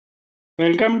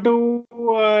Welcome to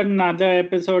another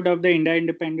episode of the India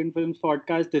Independent Films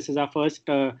podcast. This is our first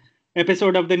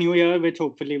episode of the new year, which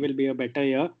hopefully will be a better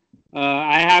year.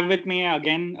 I have with me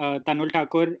again Tanul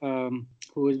Thakur,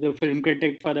 who is the film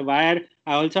critic for The Wire.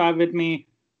 I also have with me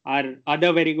our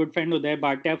other very good friend Uday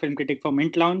Bhatia, film critic for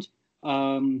Mint Lounge.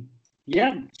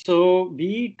 So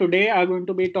we today are going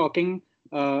to be talking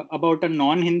about a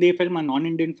non-Hindi film, a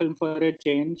non-Indian film for a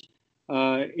change.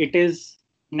 It is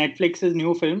Netflix's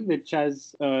new film, which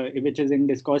is in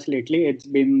discourse lately. It's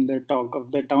been the talk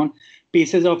of the town.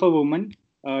 Pieces of a Woman,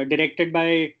 directed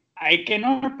by, I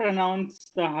cannot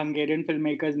pronounce the Hungarian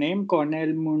filmmaker's name,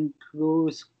 Cornel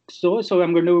Muntrus. So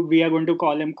we are going to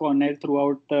call him Cornel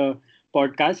throughout the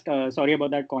podcast. Sorry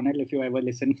about that, Cornel, if you ever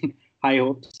listen. High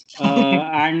hopes.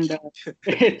 And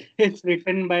it's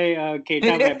written by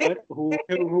Keta Weber,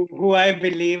 who I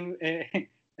believe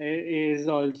is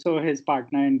also his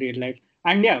partner in real life.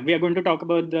 And yeah, we are going to talk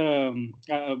about that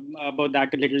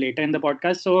a little later in the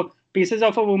podcast. So, Pieces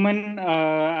of a Woman,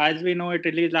 as we know, it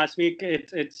released last week. And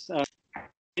it's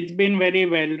been very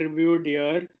well reviewed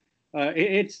here.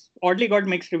 It's oddly got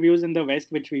mixed reviews in the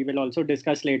West, which we will also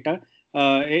discuss later.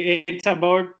 It's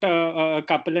about a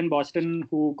couple in Boston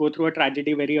who go through a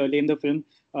tragedy very early in the film.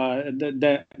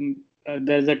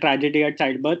 There's a tragedy at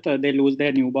childbirth. They lose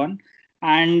their newborn,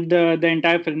 and the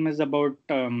entire film is about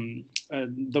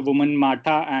the woman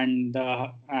Martha and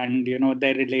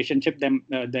their relationship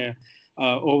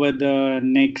over the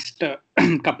next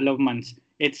couple of months.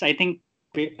 It's I think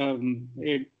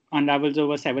it unravels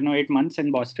over 7 or 8 months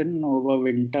in Boston over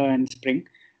winter and spring.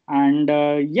 And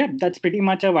yeah, that's pretty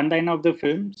much a one liner of the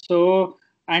film. So,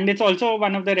 and it's also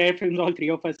one of the rare films all three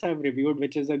of us have reviewed,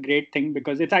 which is a great thing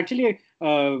because it's actually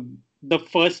the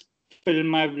first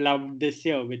film I've loved this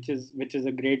year, which is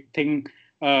a great thing.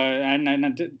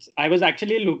 I was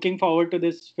actually looking forward to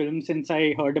this film since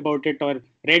I heard about it or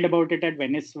read about it at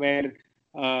Venice, where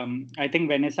I think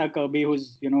Vanessa Kirby,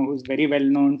 who's very well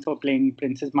known for playing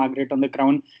Princess Margaret on The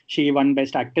Crown, she won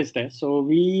Best Actress there. So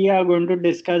we are going to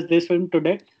discuss this film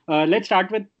today. Let's start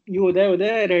with you, Uday.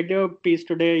 Uday, I read your piece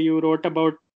today. You wrote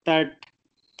about that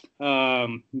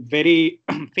very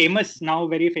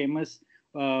very famous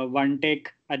one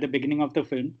take at the beginning of the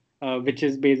film, which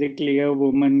is basically a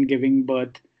woman giving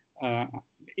birth uh,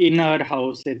 in her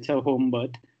house. It's a home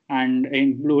birth and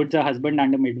includes a husband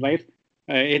and a midwife.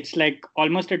 It's like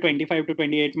almost a 25 to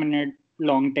 28-minute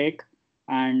long take,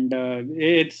 and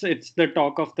it's the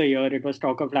talk of the year. It was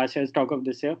talk of last year's talk of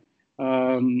this year.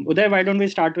 Uday, why don't we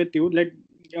start with you?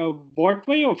 What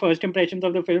were your first impressions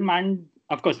of the film? And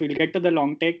of course, we'll get to the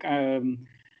long take.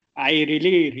 I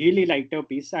really liked your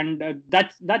piece, and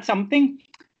that's something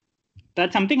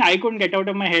I couldn't get out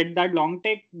of my head. That long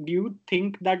take. Do you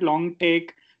think that long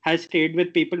take has stayed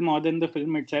with people more than the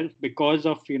film itself because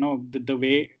of the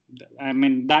way? I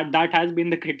mean, that has been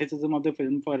the criticism of the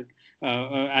film for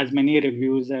as many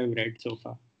reviews I've read so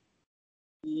far.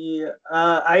 Yeah,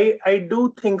 I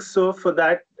do think so. For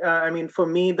that, for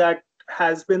me, that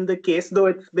has been the case. Though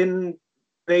it's been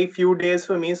very few days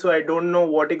for me, so I don't know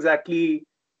what exactly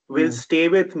will Mm. stay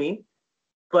with me.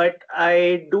 But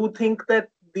I do think that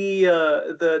the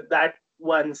that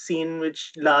one scene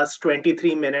which lasts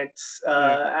 23 minutes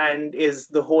Right. and is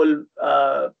the whole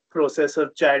process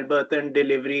of childbirth and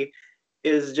delivery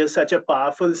is just such a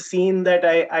powerful scene that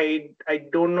I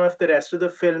don't know if the rest of the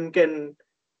film can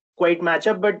quite match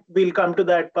up, but we'll come to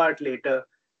that part later.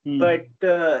 But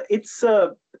Mm.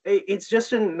 it's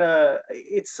just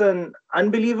an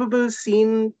unbelievable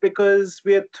scene because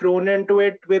we are thrown into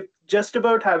it with just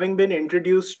about having been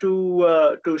introduced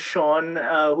to Sean,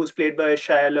 who's played by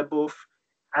Shia LaBeouf,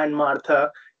 and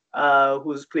Martha,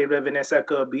 who's played by Vanessa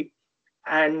Kirby,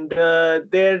 and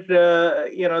they're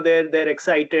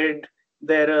excited.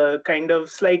 They're kind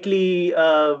of slightly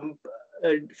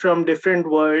from different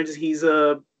worlds. He's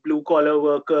a blue collar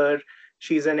worker.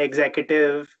 She's an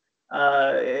executive.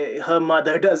 Her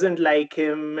mother doesn't like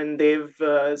him, and they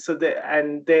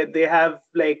have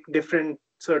like different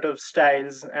sort of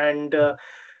styles, and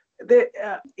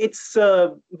it's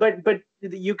but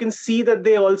you can see that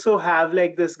they also have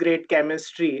like this great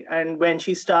chemistry. And when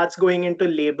she starts going into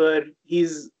labor,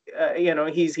 he's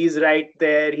right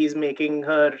there. He's making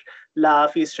her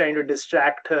laugh. He's trying to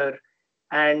distract her.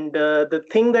 And the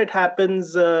thing that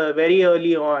happens very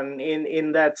early on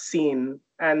in that scene,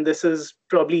 and this is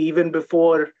probably even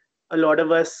before a lot of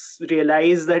us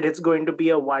realize that it's going to be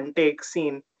a one take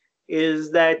scene, is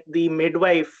that the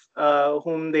midwife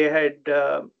whom they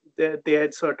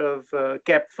had sort of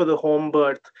kept for the home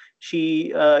birth,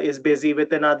 she is busy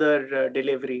with another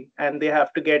delivery, and they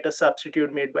have to get a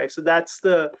substitute midwife. So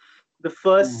the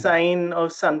first sign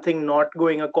of something not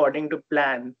going according to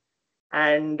plan.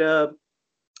 And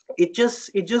it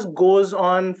just goes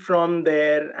on from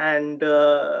there. And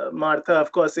Martha,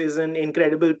 of course, is in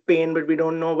incredible pain, but we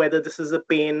don't know whether this is a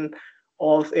pain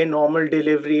of a normal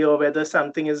delivery or whether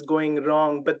something is going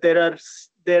wrong. But there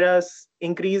are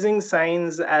increasing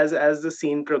signs as the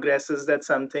scene progresses that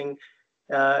something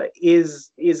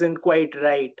isn't quite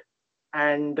right,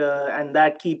 and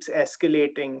that keeps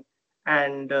escalating.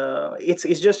 And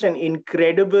it's just an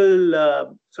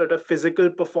incredible sort of physical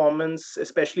performance,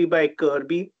 especially by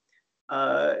Kirby.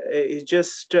 It's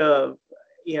just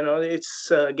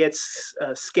it's gets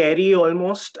scary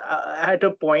almost at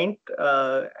a point,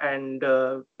 and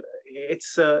it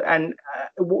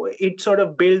sort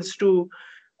of builds to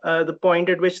the point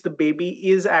at which the baby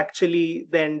is actually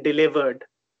then delivered,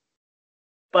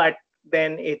 but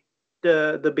then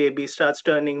the baby starts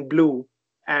turning blue,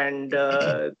 and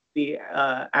the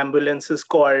ambulance is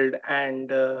called, and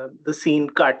the scene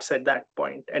cuts at that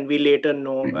point, and we later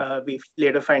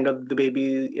find out that the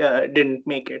baby didn't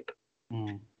make it.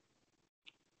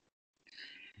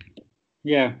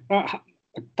 Yeah.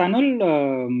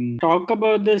 Tanul, talk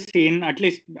about the scene, at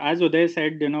least as Uday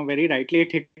said, very rightly,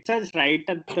 it hits us right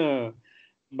at the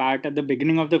bat at the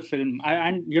beginning of the film.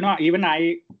 Even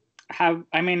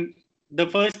the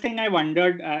first thing I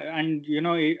wondered, and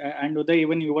Uday,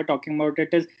 even you were talking about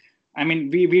it, is,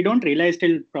 we don't realize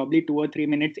till probably 2 or 3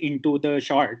 minutes into the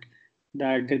shot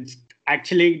that it's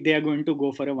actually they are going to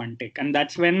go for a one take. And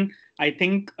that's when I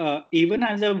think, even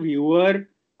as a viewer,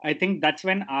 I think that's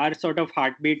when our sort of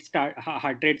heart rate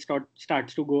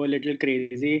starts to go a little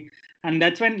crazy. And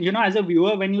that's when, as a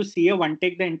viewer, when you see a one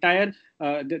take, the entire,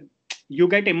 you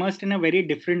get immersed in a very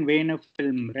different way in a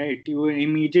film, right? You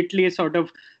immediately sort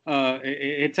of,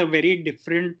 it's a very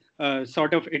different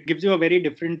it gives you a very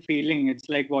different feeling. It's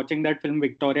like watching that film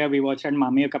Victoria we watched at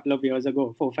Mami a couple of years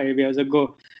ago, 4-5 years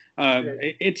ago.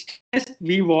 It's just,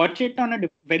 we watch it on a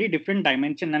very different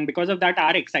dimension. And because of that,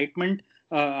 our excitement,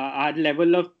 our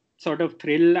level of sort of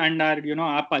thrill, and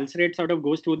our pulse rate sort of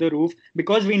goes through the roof,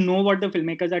 because we know what the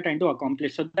filmmakers are trying to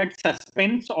accomplish. So that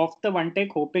suspense of the one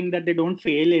take, hoping that they don't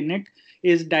fail in it,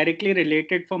 is directly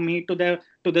related for me to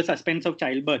the suspense of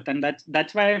childbirth. And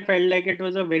that's why I felt like it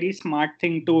was a very smart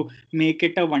thing to make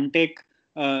it a one take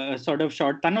sort of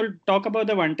shot. Tanul, talk about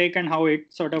the one take and how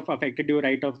it sort of affected you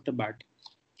right off the bat.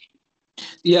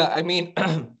 Yeah,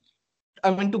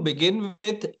 to begin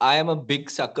with, I am a big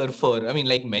sucker for,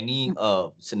 like many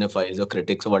cinephiles or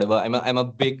critics or whatever, I'm a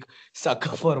big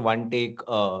sucker for one take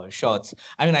shots.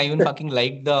 I even fucking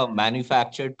like the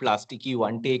manufactured plasticky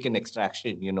one take in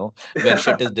Extraction, where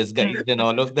shit is disguised and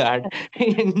all of that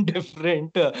in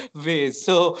different ways.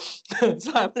 So I'm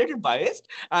a little biased.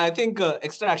 I think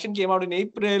Extraction came out in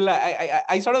April.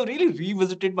 I sort of really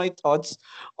revisited my thoughts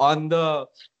on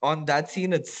that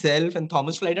scene itself, and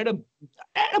Thomas Flight had a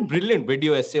brilliant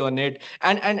video essay on it,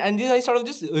 and I sort of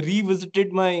just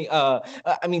revisited my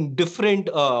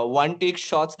different one take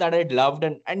shots that I'd loved,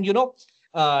 and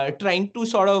trying to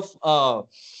sort of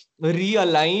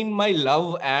realign my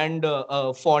love and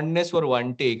fondness for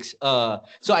one takes. So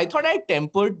I thought I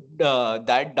tempered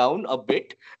that down a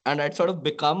bit, and I'd sort of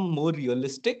become more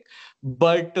realistic.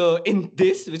 But in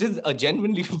this, which is a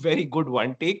genuinely very good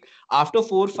one take, after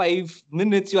 4-5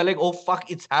 minutes, you're like, oh,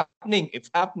 fuck, it's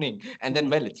happening. And then,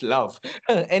 well, it's love.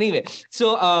 Anyway,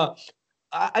 so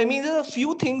there are a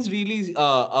few things really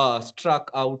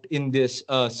struck out in this.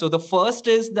 So the first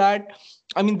is that,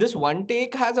 this one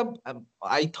take has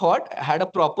I thought had a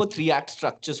proper 3-act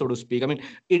structure, so to speak.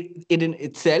 It in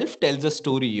itself tells a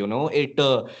story, It,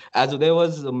 as Uday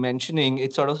was mentioning,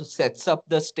 it sort of sets up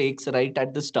the stakes right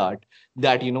at the start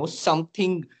that,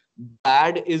 something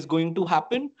bad is going to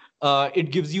happen.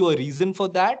 It gives you a reason for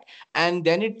that, and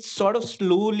then it sort of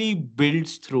slowly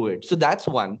builds through it. So that's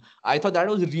one. I thought that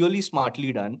was really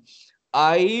smartly done.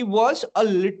 I was a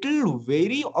little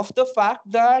wary of the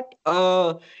fact that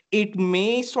it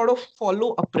may sort of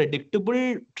follow a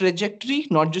predictable trajectory,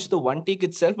 not just the one take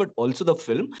itself, but also the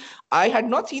film. I had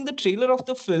not seen the trailer of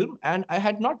the film, and I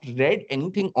had not read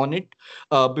anything on it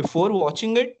before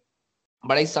watching it.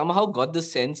 But I somehow got the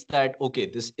sense that, okay,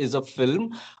 this is a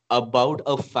film about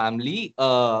a family,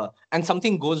 and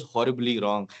something goes horribly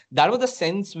wrong. That was the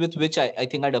sense with which I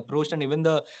think I'd approached, and even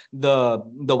the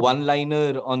one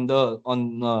liner on the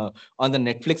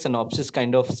Netflix synopsis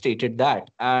kind of stated that,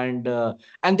 and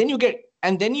then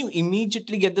you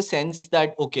immediately get the sense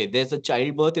that, okay, there's a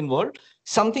childbirth involved,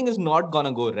 something is not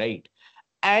gonna go right.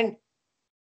 And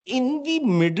in the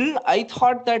middle, I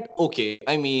thought that, okay,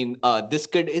 I mean, this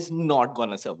kid is not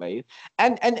gonna survive.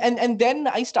 And then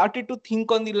I started to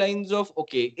think on the lines of,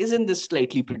 okay, isn't this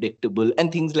slightly predictable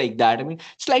and things like that? I mean,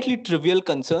 slightly trivial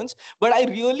concerns. But I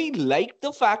really liked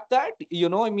the fact that,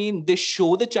 I mean, they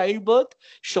show the childbirth,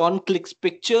 Sean clicks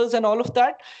pictures and all of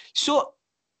that. So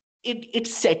it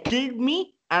settled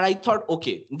me, and I thought,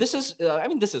 okay, this is I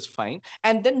mean, this is fine.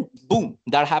 And then boom,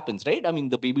 that happens, right? I mean,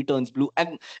 the baby turns blue,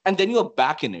 and then you're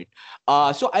back in it.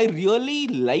 So I really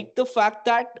like the fact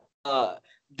that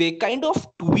they kind of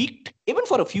tweaked, even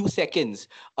for a few seconds,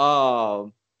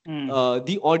 the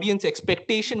audience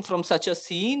expectation from such a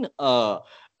scene,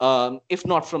 if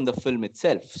not from the film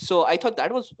itself. So I thought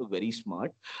that was very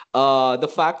smart. The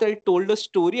fact that it told a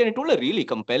story, and it told a really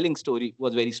compelling story,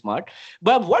 was very smart.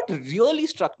 But what really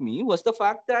struck me was the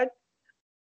fact that,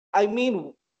 I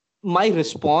mean, my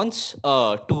response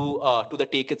to the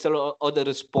take itself, or the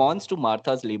response to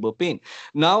Martha's labor pain.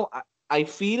 Now, I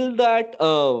feel that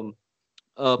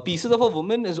Pieces of a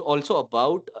Woman is also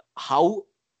about how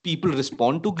people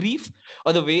respond to grief,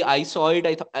 or the way I saw it.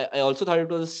 I also thought it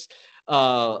was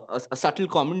a subtle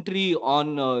commentary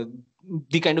on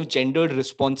the kind of gendered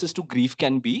responses to grief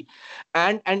can be,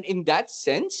 and in that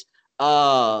sense,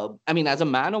 I mean, as a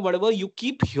man or whatever, you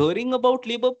keep hearing about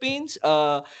labor pains.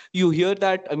 You hear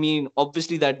that, I mean,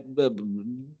 obviously that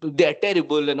they're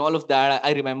terrible and all of that.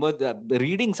 I remember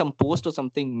reading some post or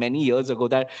something many years ago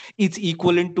that it's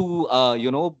equivalent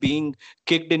to being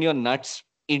kicked in your nuts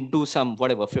into some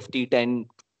whatever 50, 10,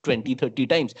 20, 30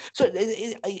 times. So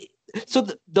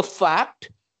the fact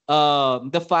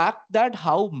that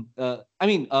how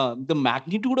the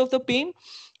magnitude of the pain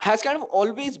has kind of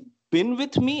always been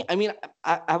with me. I mean,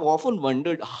 I've often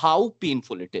wondered how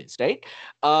painful it is, right?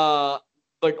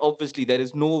 But obviously there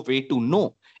is no way to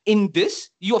know. In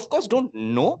this, you of course don't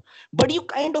know, but you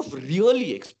kind of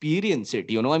really experience it.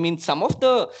 I mean, some of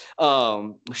the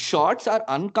shots are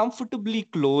uncomfortably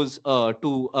close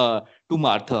to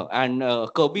Martha, and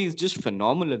Kirby is just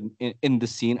phenomenal in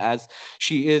this scene, as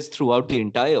she is throughout the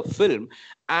entire film.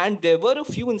 And there were a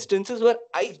few instances where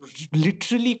I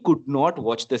literally could not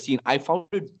watch the scene. I found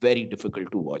it very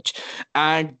difficult to watch,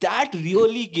 and that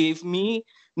really gave me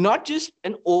not just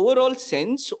an overall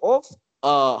sense of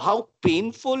how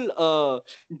painful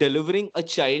delivering a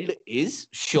child is,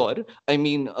 sure. I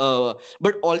mean,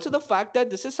 but also the fact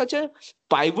that this is such a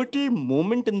pivotal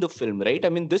moment in the film, right? I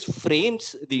mean, this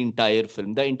frames the entire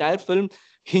film. The entire film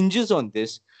hinges on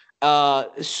this.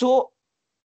 So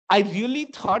I really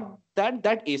thought that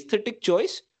that aesthetic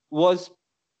choice was,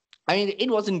 I mean,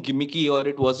 it wasn't gimmicky, or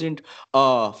it wasn't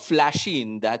flashy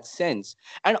in that sense.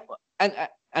 And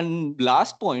and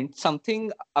last point,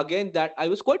 something again that I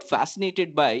was quite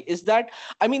fascinated by is that,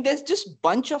 I mean, there's just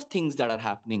bunch of things that are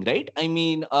happening, right? I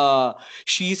mean,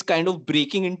 she's kind of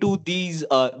breaking into these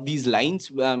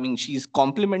lines. I mean, she's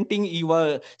complimenting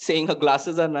Eva, saying her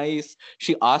glasses are nice.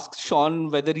 She asks Sean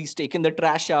whether he's taken the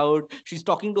trash out. She's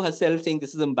talking to herself, saying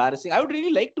this is embarrassing. I would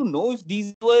really like to know if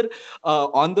these were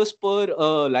on the spur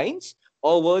lines,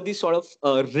 or were these sort of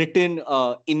written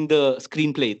in the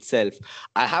screenplay itself?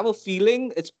 I have a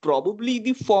feeling it's probably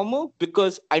the former,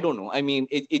 because I don't know. I mean,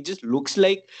 it just looks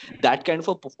like that kind of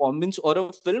a performance or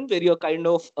a film where you're kind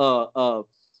of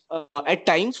at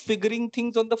times figuring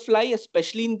things on the fly,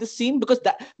 especially in the scene, because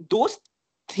those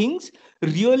things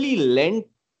really lend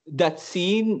that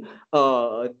scene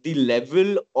the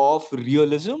level of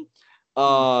realism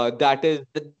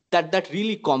that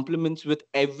really complements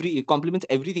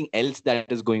everything else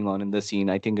that is going on in the scene.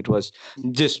 I think it was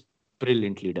just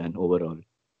brilliantly done overall.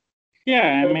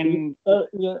 Yeah, I mean,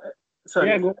 Yeah, sorry.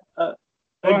 yeah, go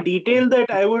A detail that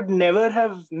I would never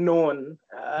have known,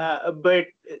 but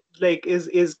like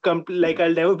like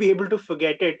I'll never be able to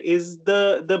forget it, is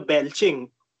the belching.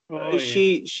 Oh,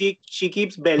 yeah. She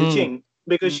keeps belching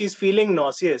because Mm. she's feeling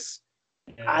nauseous.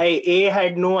 Yeah. I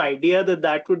had no idea that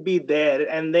that would be there,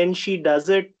 and then she does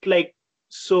it like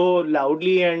so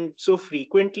loudly and so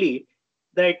frequently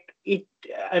that it.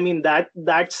 I mean,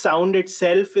 that sound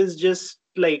itself is just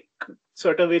like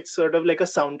it's sort of like a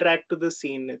soundtrack to the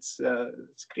scene. It's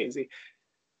crazy.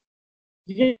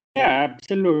 Yeah,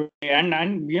 absolutely.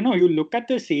 And you look at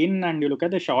the scene and you look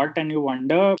at the shot and you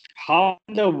wonder how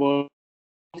the world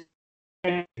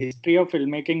history of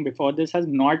filmmaking before this has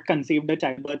not conceived a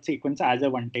childbirth sequence as a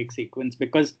one-take sequence,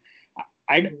 because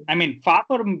I mean, far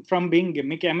from being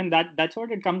gimmicky. I mean, that's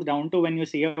what it comes down to when you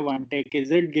see a one take. Is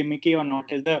it gimmicky or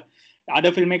not? Is the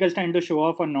other filmmakers trying to show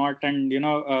off or not? And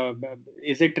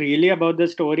is it really about the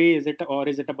story? Is it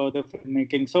about the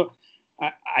filmmaking? So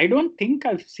I don't think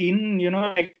I've seen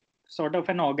like sort of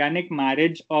an organic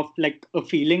marriage of like a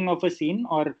feeling of a scene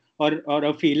or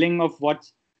a feeling of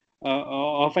what's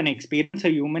of an experience,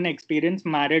 a human experience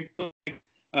married to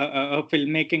a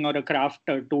filmmaking or a craft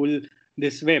tool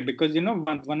this way. Because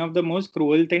one of the most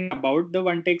cruel thing about the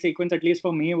one take sequence, at least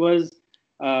for me, was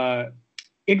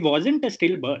it wasn't a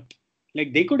stillbirth.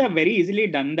 Like they could have very easily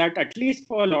done that, at least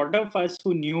for a lot of us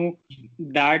who knew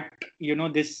that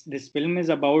this film is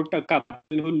about a couple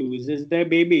who loses their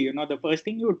baby. The first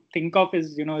thing you think of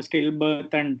is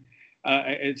stillbirth, and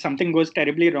if something goes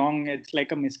terribly wrong, it's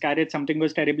like a miscarriage, something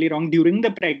goes terribly wrong during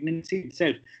the pregnancy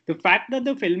itself. The fact that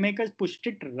the filmmakers pushed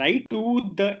it right to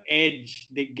the edge,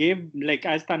 they gave, like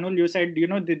as Tanul you said,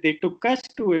 they took us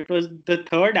to, it was the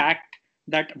third act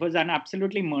that was an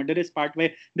absolutely murderous part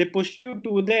where they pushed you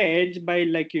to the edge by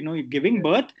giving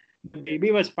birth. The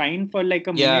baby was fine for like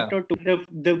a minute or two.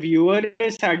 The viewer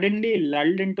is suddenly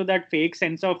lulled into that fake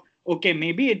sense of, okay,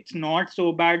 maybe it's not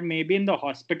so bad, maybe in the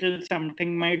hospital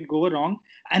something might go wrong,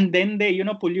 and then they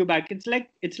pull you back. It's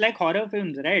like horror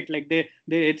films, right? Like they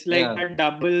it's like that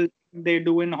double they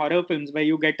do in horror films where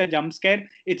you get a jump scare,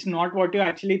 it's not what you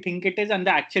actually think it is, and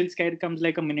the actual scare comes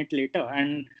like a minute later.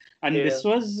 And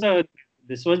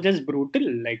this was just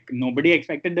brutal. Like nobody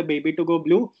expected the baby to go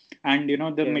blue, and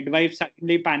the midwife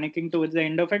suddenly panicking towards the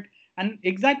end of it. And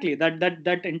exactly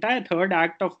that entire third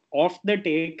act of the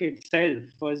take itself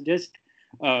was just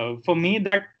for me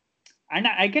that. And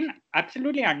I can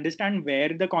absolutely understand where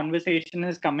the conversation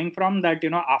is coming from, that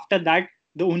after that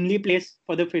the only place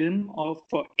for the film or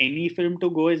for any film to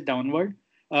go is downward.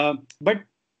 But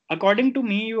according to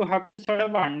me, you have to sort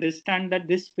of understand that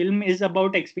this film is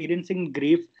about experiencing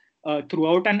grief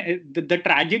throughout, and the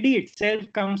tragedy itself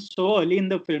comes so early in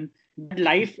the film.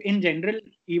 Life in general,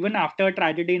 even after a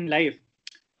tragedy in life,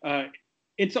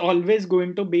 it's always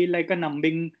going to be like a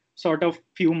numbing sort of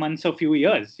few months or few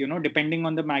years, depending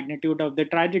on the magnitude of the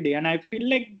tragedy. And I feel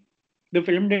like the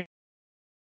film did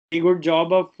a good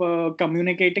job of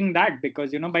communicating that,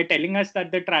 because by telling us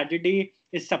that the tragedy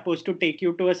is supposed to take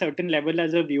you to a certain level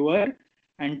as a viewer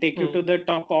and take you to the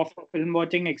top of a film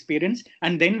watching experience,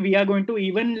 and then we are going to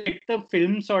even let the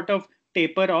film sort of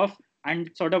taper off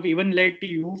and sort of even let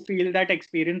you feel that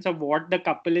experience of what the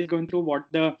couple is going through, what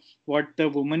the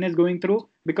woman is going through,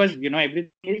 because everything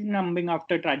is numbing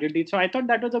after tragedy. So I thought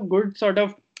that was a good sort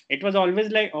of, it was always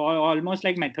like almost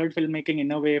like method filmmaking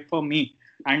in a way for me.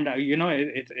 And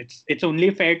it's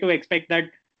only fair to expect that,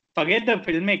 forget the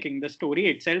filmmaking, the story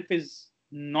itself is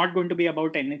not going to be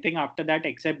about anything after that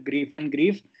except grief, and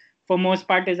grief for most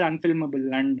part is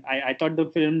unfilmable. And I thought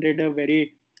the film did a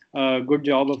very good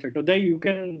job of it. Uday, you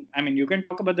can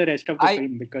talk about the rest of the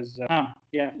film, because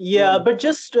but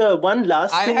just one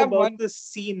last thing about the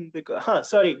scene, because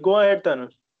sorry, go ahead, Tanu.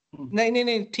 No,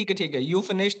 ठीक है, you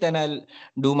finish, then I'll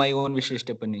do my own Vishesh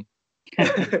Tippani.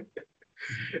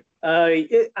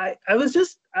 I was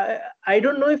just, I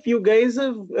don't know if you guys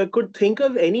could think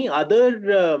of any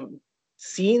other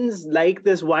scenes like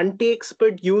this, one takes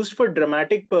but used for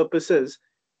dramatic purposes,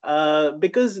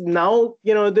 because now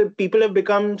the people have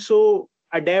become so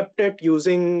adept at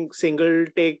using single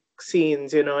take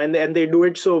scenes, and they do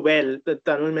it so well. That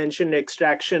Tanul mentioned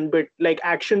Extraction, but like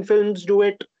action films do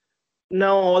it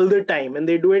now all the time, and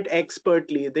they do it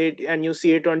expertly. And you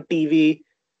see it on TV.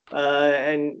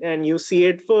 And you see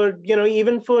it for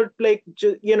even for like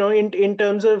in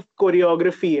terms of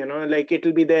choreography, like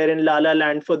it'll be there in La La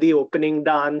Land for the opening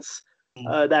dance.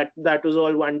 That was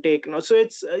all one take. So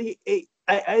it's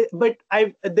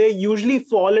they usually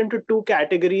fall into two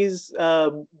categories,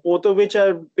 both of which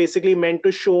are basically meant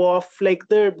to show off like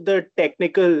the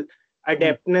technical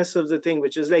adeptness of the thing,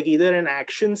 which is like either an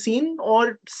action scene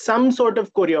or some sort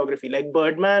of choreography, like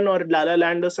Birdman or La La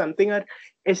Land or something are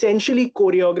essentially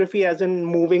choreography, as in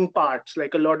moving parts,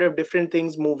 like a lot of different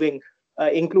things moving,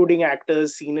 including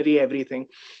actors, scenery, everything.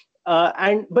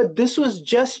 But this was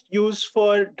just used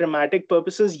for dramatic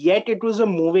purposes, yet it was a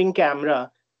moving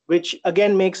camera, which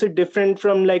again makes it different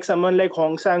from like someone like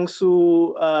Hong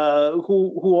Sang-soo,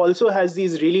 who also has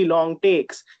these really long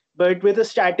takes, but with a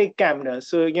static camera.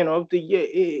 So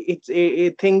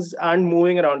things aren't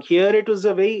moving around. Here it was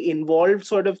a very involved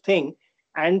sort of thing,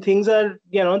 and things are,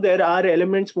 there are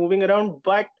elements moving around,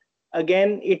 but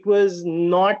again, it was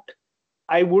not,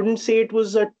 I wouldn't say it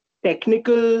was a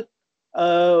technical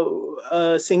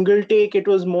single take. It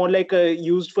was more like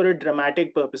used for a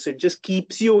dramatic purpose. It just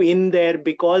keeps you in there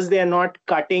because they are not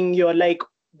cutting. You're like,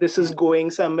 this is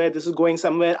going somewhere,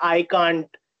 I can't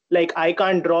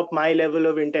drop my level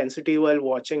of intensity while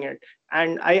watching it.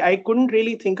 And I couldn't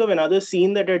really think of another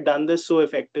scene that had done this so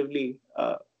effectively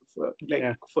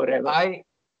forever.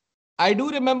 I do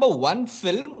remember one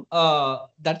film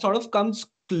that sort of comes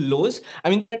close. I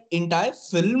mean, that entire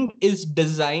film is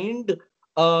designed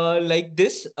like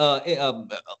this,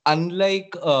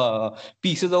 unlike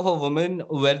Pieces of a Woman,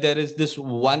 where there is this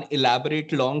one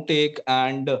elaborate long take,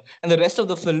 and the rest of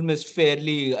the film is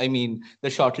fairly. I mean, the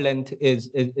short length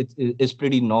is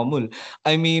pretty normal.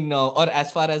 I mean, or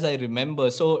as far as I remember.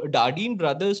 So, Dardeen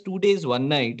Brothers, 2 days, one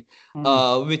night,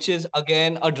 which is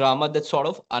again a drama that sort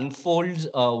of unfolds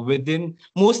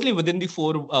mostly within the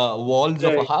four walls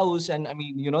of a Right. house. And I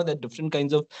mean, the different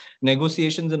kinds of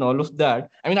negotiations and all of that.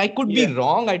 I mean, I could be Yeah.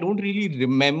 wrong. I don't really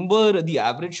remember the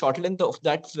average short length of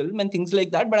that film and things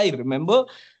like that, but I remember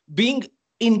being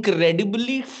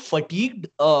incredibly fatigued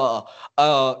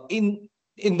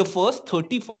in the first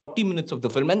 30-40 minutes of the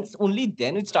film, and only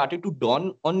then it started to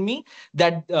dawn on me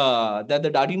that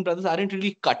the Dardeen brothers aren't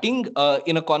really cutting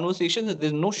in a conversation.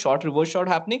 There's no short reverse shot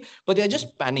happening, but they're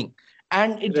just panning,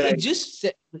 and it Right. just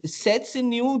sets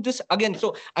in you this again.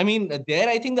 So I mean, there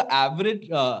I think the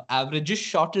average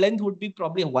shot length would be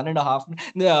probably 1.5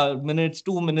 minutes,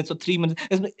 2 minutes, or 3 minutes.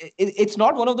 It's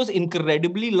not one of those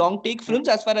incredibly long take films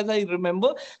as far as I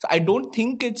remember. So I don't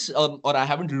think it's or I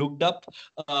haven't looked up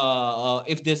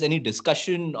if there's any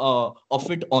discussion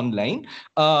of it online.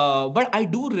 But I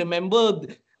do remember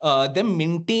them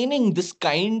maintaining this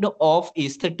kind of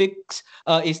aesthetic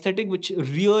which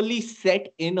really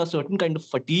set in a certain kind of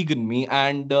fatigue in me.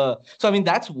 And so I mean,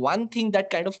 that's one thing that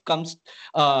kind of comes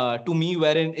to me,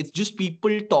 wherein it's just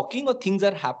people talking or things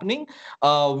are happening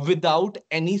without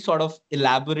any sort of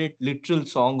elaborate literal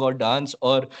song or dance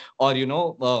or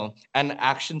an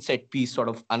action set piece sort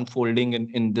of unfolding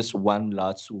in this one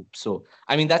large swoop. So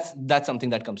I mean, that's something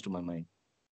that comes to my mind.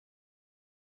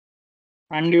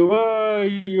 And you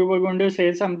were going to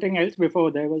say something else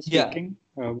before they were Yeah. speaking.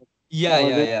 Yeah.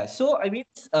 Was it? Yeah. So, I mean,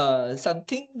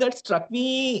 something that struck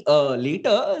me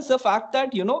later is the fact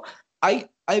that, I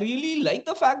really like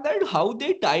the fact that how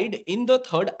they tied in the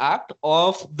third act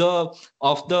of the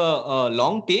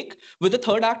long take with the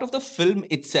third act of the film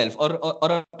itself, or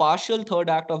a partial third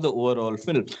act of the overall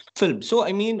film. So,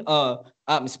 I mean,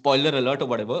 spoiler alert or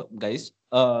whatever, guys.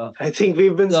 I think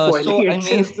we've been spoiling So, I it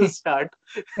mean, since the start.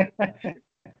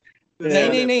 This No,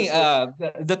 whole no,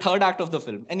 episode. the third act of the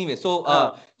film. Anyway, so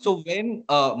Ah, when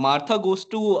Martha goes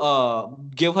to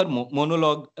give her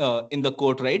monologue in the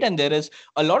court, right, and there is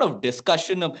a lot of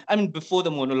discussion. I mean, before the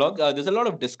monologue, there's a lot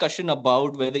of discussion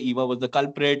about whether Eva was the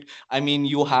culprit. I mean,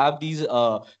 you have these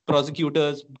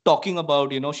prosecutors talking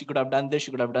about, she could have done this, she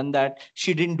could have done that,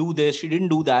 she didn't do this, she didn't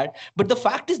do that. But the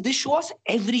fact is, this shows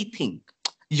everything.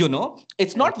 It's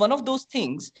right. not one of those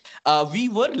things. We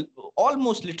were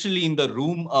almost literally in the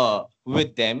room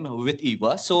with them, with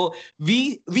Eva, so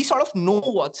we sort of know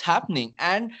what's happening.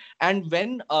 And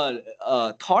when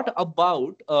thought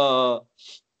about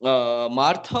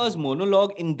Martha's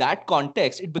monologue in that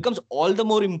context, it becomes all the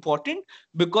more important,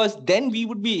 because then we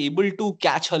would be able to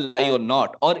catch her lie or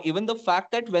not. Or even the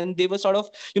fact that when they were sort of,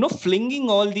 flinging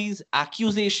all these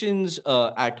accusations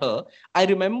at her, I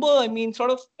remember,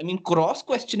 cross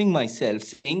questioning myself,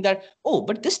 saying that, oh,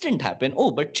 but this didn't happen.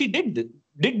 Oh, but she did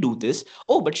do this.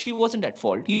 Oh, but she wasn't at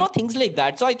fault. Things like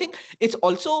that. So I think it's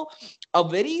also a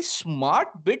very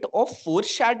smart bit of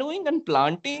foreshadowing and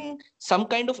planting some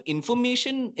kind of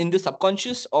information in the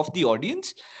subconscious of the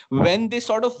audience when they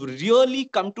sort of really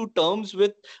come to terms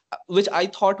with which I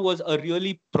thought was a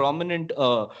really prominent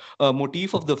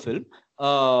motif of the film.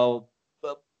 Uh,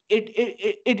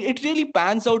 it really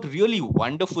pans out really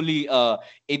wonderfully at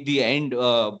the end,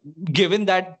 given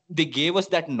that they gave us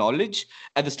that knowledge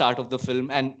at the start of the film,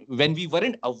 and when we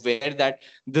weren't aware that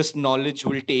this knowledge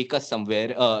will take us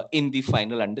somewhere in the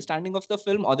final understanding of the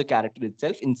film or the character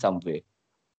itself in some way.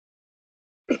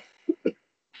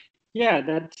 Yeah,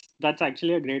 that's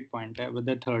actually a great point with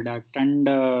the third act. And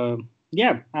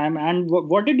yeah,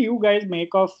 what did you guys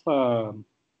make of?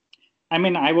 I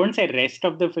mean, I won't say rest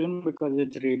of the film because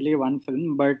it's really one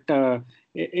film, but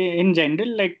in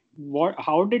general, like,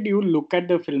 how did you look at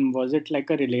the film? Was it like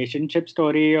a relationship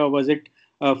story, or was it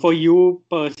for you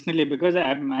personally? Because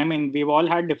I mean, we've all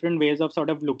had different ways of sort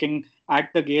of looking at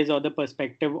the gaze or the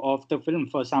perspective of the film.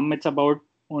 For some, it's about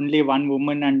only one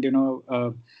woman, and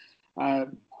uh,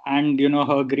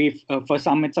 her grief. For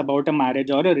some, it's about a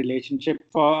marriage or a relationship.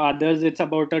 For others, it's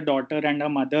about a daughter and a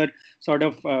mother, sort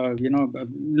of,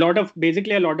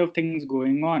 basically a lot of things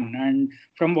going on. And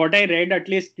from what I read, at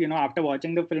least, after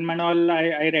watching the film and all,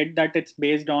 I read that it's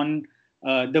based on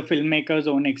the filmmaker's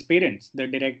own experience, the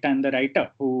director and the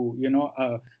writer, who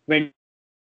went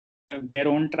their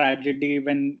own tragedy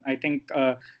when I think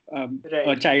a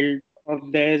Right. child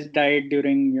of theirs died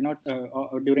during,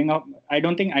 I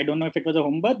don't know if it was a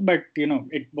home birth, but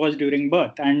it was during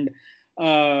birth. And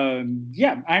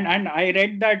yeah, and I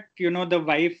read that the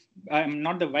wife,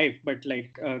 not the wife, but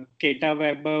like Kata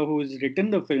Weber, who's written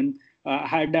the film,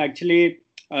 had actually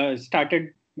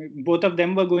started. Both of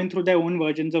them were going through their own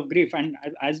versions of grief, and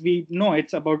as we know,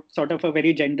 it's about sort of a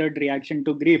very gendered reaction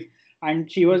to grief.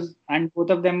 And both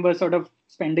of them were sort of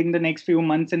spending the next few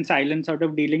months in silence, sort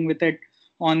of dealing with it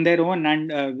on their own.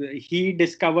 And he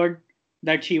discovered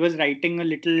that she was writing a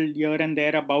little here and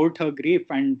there about her grief,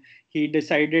 and he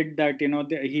decided that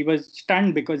he was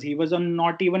stunned because he was on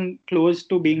not even close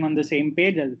to being on the same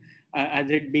page as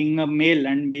it being a male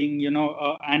and being an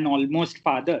almost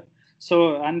father.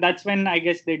 So, and that's when I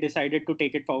guess they decided to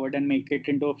take it forward and make it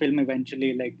into a film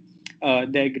eventually, like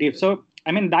their grief. So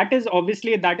I mean, that is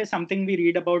something we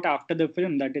read about after the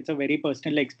film, that it's a very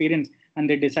personal experience, and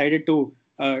they decided to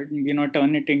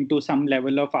turn it into some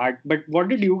level of art. But what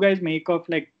did you guys make of,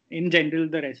 like, in general,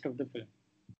 the rest of the film?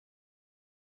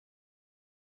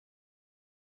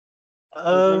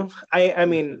 I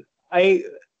mean,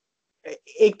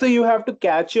 you have to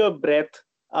catch your breath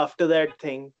after that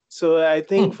thing. So I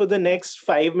think for the next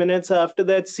 5 minutes after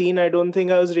that scene, I don't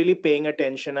think I was really paying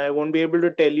attention. I won't be able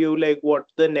to tell you like what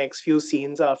the next few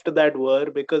scenes after that were,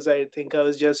 because I think I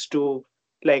was just too,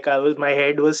 like, my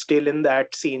head was still in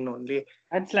that scene only.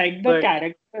 That's like the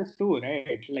characters too,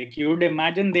 right? Like, you'd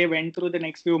imagine they went through the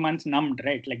next few months numbed,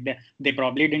 right? Like they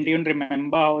probably didn't even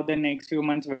remember how the next few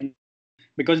months went,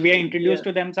 because we are introduced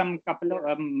to them some couple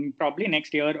of probably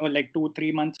next year, or like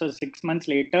 2-3 months or 6 months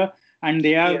later, and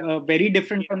they are very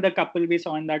different from the couple we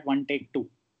saw in that One Take Two.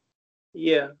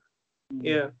 Yeah.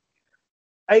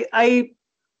 I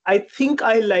think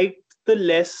I liked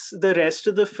the rest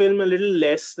of the film a little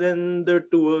less than the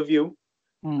two of you.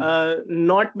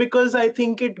 Not because I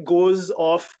think it goes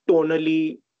off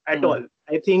tonally at all.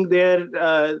 I think they're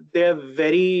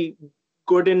very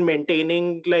good in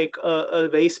maintaining like a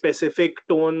very specific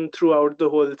tone throughout the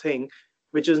whole thing,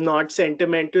 which is not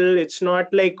sentimental. It's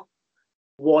not like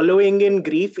wallowing in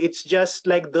grief. It's just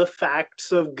like the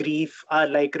facts of grief are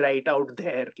like right out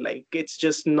there. Like, it's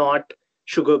just not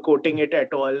sugarcoating it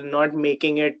at all, not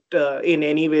making it in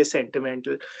any way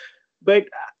sentimental. But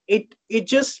it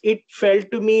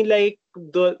felt to me like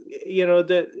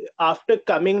the after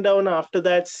coming down after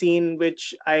that scene,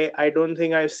 which I don't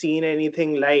think I've seen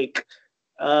anything like.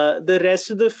 The rest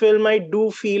of the film, I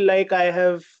do feel like I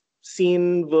have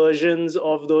seen versions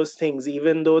of those things,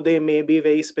 even though they may be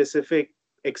very specific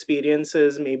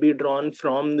experiences, maybe drawn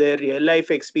from their real life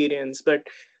experience. But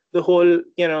the whole,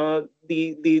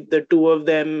 the two of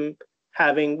them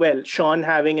having, well, Sean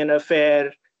having an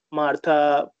affair,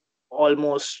 Martha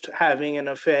almost having an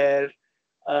affair,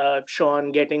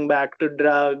 Sean getting back to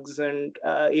drugs, and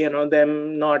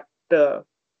them not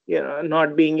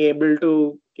being able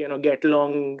to get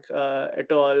along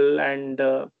at all. And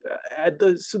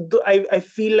I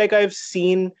feel like I've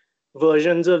seen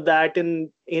versions of that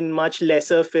in much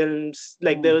lesser films.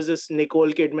 Like, there was this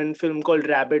Nicole Kidman film called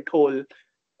Rabbit Hole,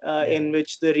 in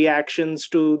which the reactions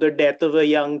to the death of a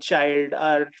young child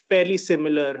are fairly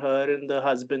similar, her and the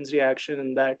husband's reaction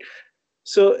in that.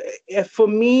 So for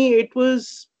me, it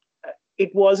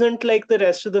wasn't like the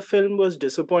rest of the film was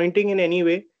disappointing in any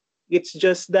way. It's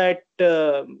just that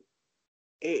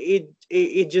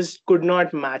it just could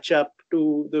not match up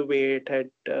to the way it had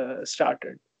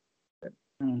started.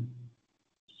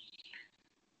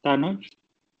 Tanuj?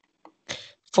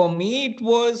 For me, it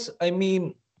was,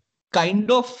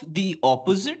 kind of the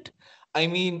opposite.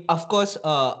 Of course,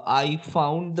 I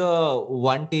found the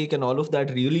One Take and all of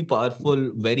that really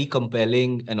powerful, very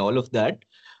compelling, and all of that.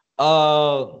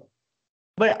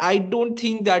 But I don't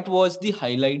think that was the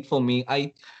highlight for me.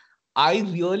 I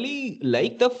really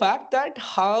like the fact that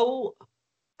how,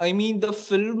 the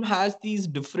film has these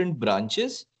different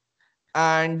branches.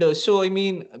 And so,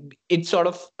 it sort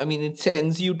of, it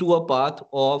sends you to a path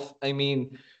of,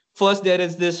 first there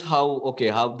is this how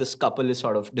this couple is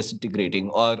sort of disintegrating,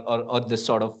 or this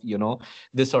sort of,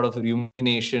 this sort of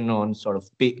rumination on sort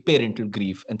of parental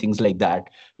grief and things like that,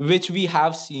 which we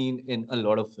have seen in a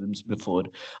lot of films before.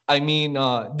 They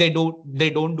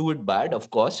don't do it bad, of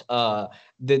course.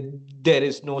 There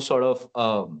is no sort of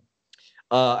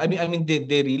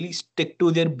they really stick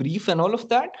to their brief and all of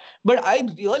that. But I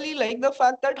really like the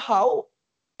fact that how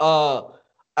uh,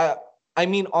 I,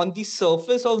 on the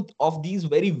surface of these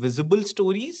very visible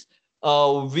stories,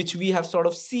 which we have sort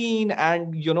of seen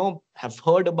and have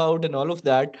heard about and all of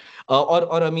that,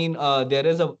 there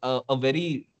is a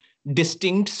very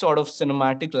distinct sort of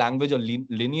cinematic language or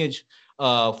lineage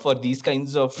for these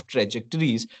kinds of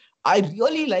trajectories. I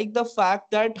really like the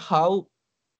fact that how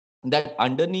that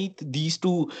underneath these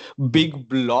two big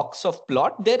blocks of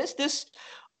plot, there is this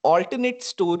alternate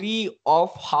story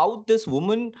of how this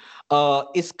woman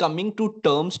is coming to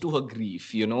terms to her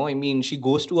grief. I mean, she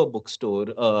goes to a bookstore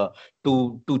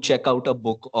to check out a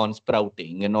book on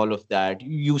sprouting and all of that.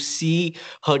 You see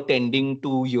her tending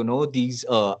to these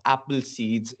apple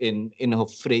seeds in her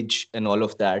fridge and all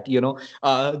of that.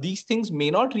 These things may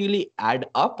not really add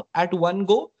up at one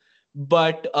go,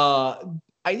 but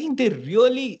I think they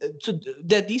really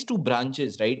there are these two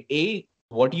branches, right? A,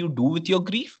 what do you do with your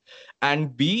grief,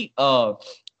 and B,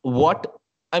 what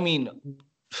I mean,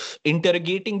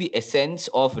 interrogating the essence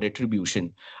of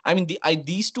retribution. I mean,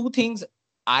 these two things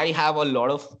I have a lot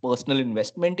of personal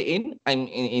investment in. I'm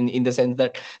in the sense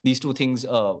that these two things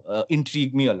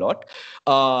intrigue me a lot.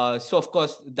 So of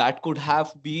course that could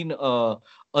have been a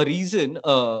reason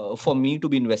for me to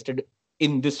be invested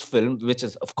in this film, which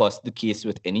is of course the case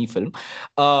with any film.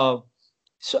 Uh,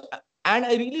 so and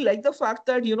I really like the fact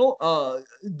that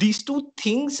these two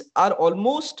things are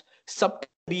almost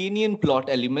subterranean plot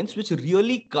elements which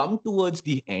really come towards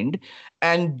the end,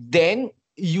 and then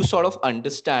you sort of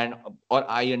understand, or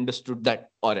I understood that,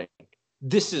 all right,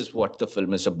 this is what the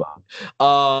film is about.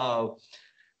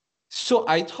 So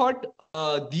I thought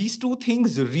these two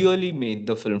things really made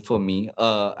the film for me,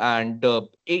 and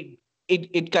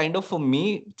it kind of for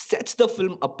me sets the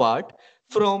film apart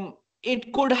from,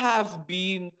 it could have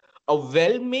been a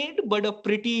well-made but a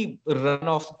pretty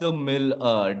run-of-the-mill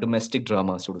domestic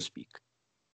drama, so to speak.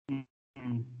 Mm.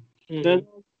 Mhm.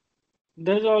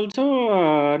 There's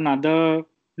also another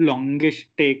longish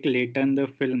take later in the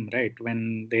film, right?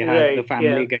 When they have the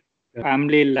Right. Yeah.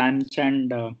 family lunch,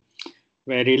 and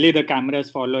where really the camera is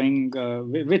following,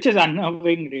 which is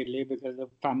unnerving really, because the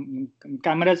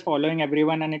camera is following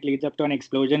everyone, and it leads up to an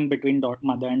explosion between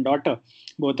mother and daughter.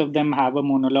 Both of them have a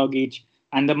monologue each,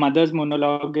 and the mother's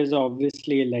monologue is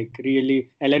obviously like really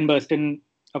Ellen Burstyn,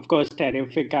 of course,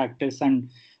 terrific actress, and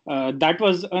that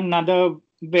was another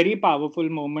very powerful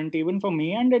moment even for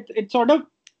me, and it sort of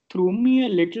threw me a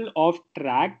little off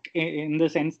track in the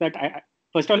sense that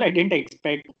first of all, I didn't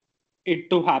expect it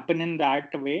to happen in that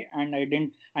way, and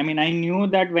I knew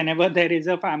that whenever there is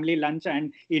a family lunch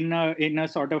and in a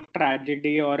sort of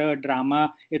tragedy or a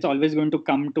drama, it's always going to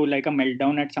come to like a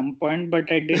meltdown at some point,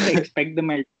 but I didn't expect the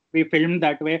meltdown to be filmed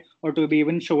that way or to be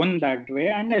even shown that way,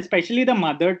 and especially the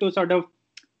mother to sort of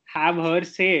have her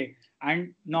say.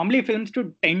 And normally films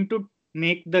to tend to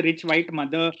make the rich white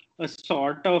mother a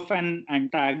sort of an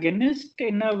antagonist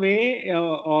in a way,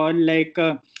 or like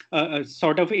a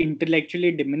sort of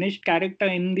intellectually diminished character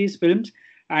in these films.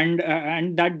 And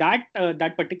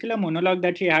that particular monologue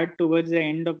that she had towards the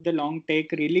end of the long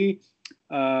take really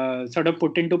sort of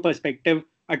put into perspective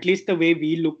at least the way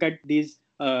we look at these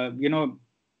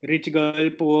rich girl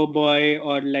poor boy,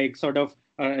 or like sort of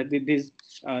these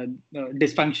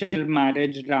dysfunctional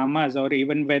marriage dramas, or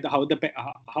even with how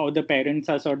the parents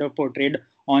are sort of portrayed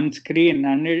on screen.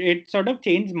 And it sort of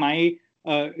changed my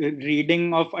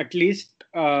reading of at least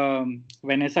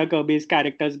Vanessa Kirby's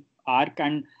character's arc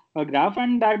and graph.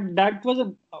 And that was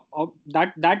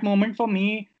that moment for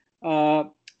me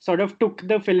sort of took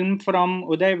the film from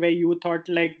Uday, where you thought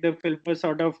like the film was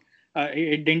sort of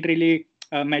it didn't really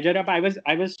measure up. I was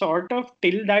sort of,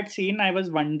 till that scene, I was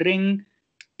wondering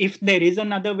if there is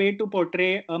another way to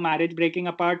portray a marriage breaking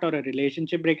apart, or a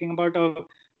relationship breaking apart, or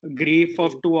grief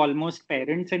of two almost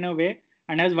parents in a way.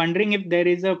 And I was wondering if there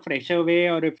is a fresher way,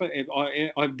 or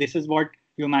or this is what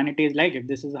humanity is like, if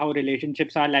this is how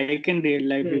relationships are like in real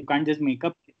life. You can't just make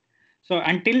up. So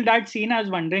until that scene, I was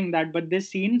wondering that, but this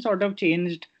scene sort of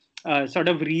changed, sort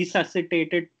of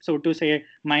resuscitated, so to say,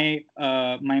 my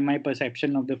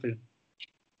perception of the film.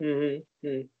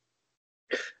 Mm-hmm.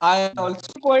 I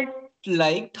also quite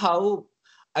liked how,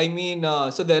 I mean,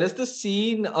 so there is the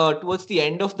scene towards the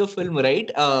end of the film, right?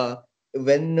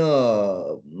 When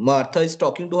Martha is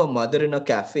talking to her mother in a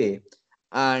cafe,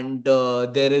 and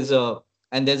there's a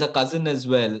cousin as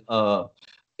well.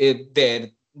 There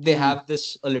they have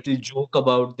this a little joke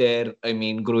about their, I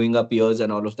mean, growing up years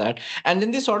and all of that, and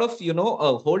then they sort of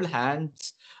hold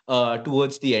hands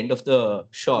towards the end of the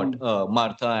shot,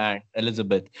 Martha and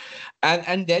Elizabeth,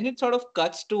 and then it sort of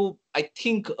cuts to, I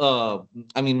think,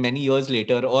 I mean, many years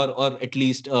later, or at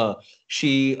least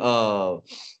she what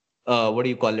do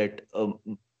you call it,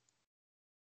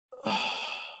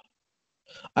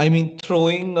 I mean,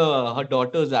 throwing her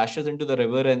daughter's ashes into the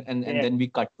river, and Yeah. then we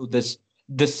cut to this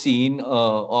scene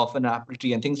of an apple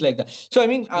tree and things like that. So I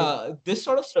mean, this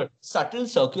sort of subtle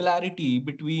circularity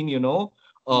between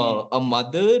a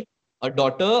mother, a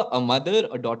daughter, a mother,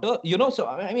 a daughter. So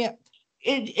I mean,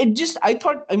 it just, I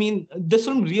thought, I mean, this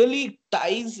film really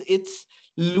ties its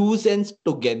loose ends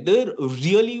together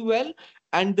really well.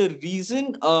 And the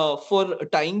reason for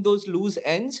tying those loose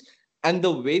ends and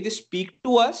the way they speak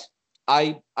to us,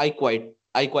 I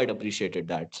quite appreciated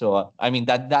that. So I mean,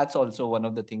 that's also one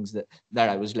of the things that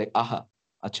I was like, aha,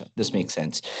 acha, this makes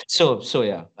sense. So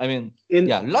yeah, I mean, in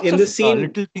yeah, lots in the of scene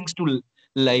little things to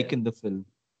like in the film.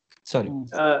 Sorry.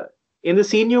 Mm. in the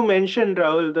scene you mentioned,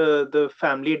 Rahul, the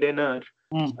family dinner.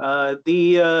 Mm.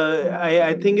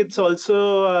 I think it's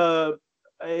also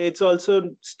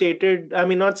stated. I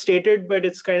mean, not stated, but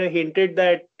it's kind of hinted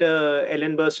that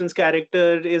Ellen Burstyn's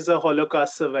character is a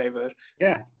Holocaust survivor.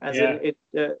 Yeah. As Yeah. in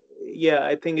it, yeah,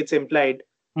 I think it's implied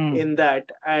Mm. in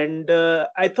that, and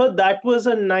I thought that was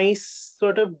a nice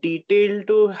sort of detail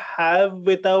to have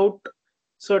without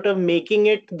sort of making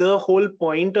it the whole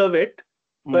point of it,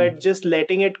 Mm. but just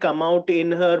letting it come out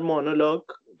in her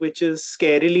monologue, which is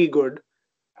scarily good.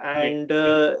 Yeah. And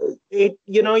it,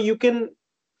 you can,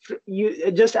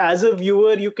 you just as a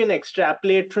viewer, you can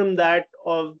extrapolate from that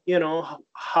of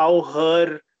how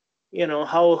her,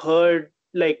 how her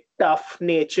like tough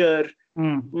nature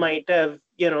Mm. might have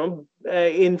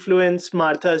influenced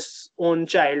Martha's own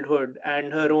childhood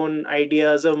and her own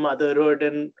ideas of motherhood,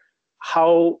 and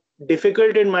how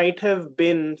difficult it might have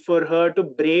been for her to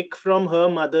break from her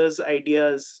mother's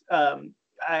ideas. I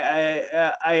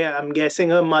am guessing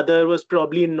her mother was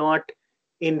probably not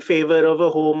in favor of a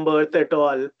home birth at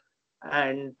all,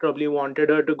 and probably wanted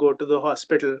her to go to the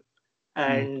hospital.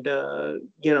 Mm.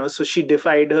 And so she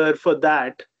defied her for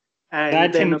that. And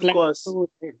That's then, of implied course, too.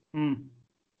 Mm.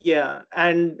 yeah,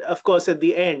 and of course at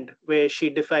the end where she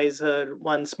defies her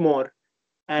once more,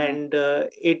 Yeah. and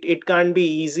it can't be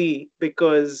easy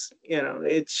because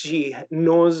it's she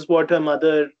knows what her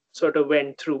mother sort of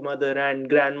went through, mother and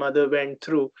grandmother went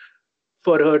through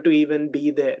for her to even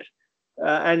be there.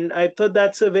 And I thought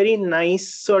that's a very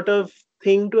nice sort of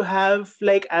thing to have,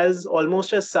 like as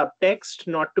almost a subtext,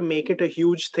 not to make it a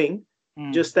huge thing,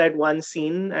 Mm. just that one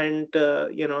scene and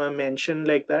a mention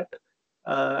like that.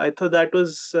 I thought that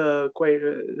was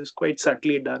quite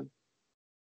subtly done.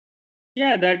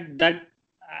 Yeah, that's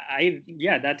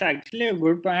actually a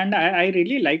good point. I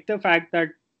really like the fact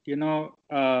that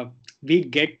we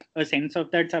get a sense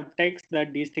of that subtext,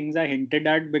 that these things are hinted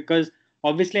at, because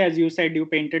obviously, as you said, you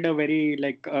painted a very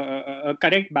a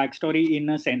correct backstory in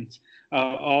a sense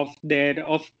of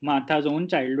Martha's own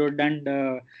childhood, and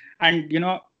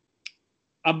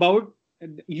about,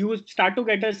 you start to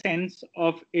get a sense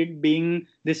of it being,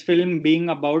 this film being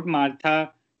about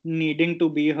Martha needing to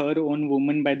be her own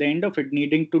woman by the end of it,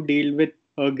 needing to deal with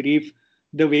her grief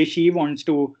the way she wants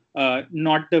to,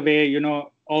 not the way,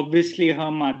 obviously her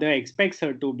mother expects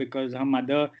her to, because her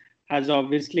mother has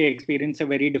obviously experienced a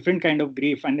very different kind of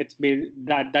grief. And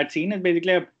that scene is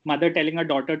basically a mother telling a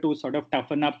daughter to sort of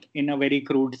toughen up in a very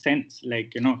crude sense,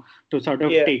 like, to sort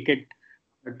of Yeah, take it,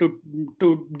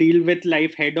 to deal with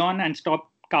life head on and stop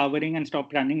cowering and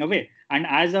stop running away. And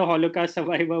as a Holocaust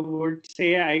survivor would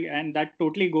say, and that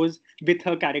totally goes with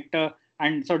her character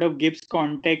and sort of gives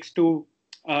context to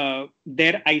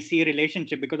their icy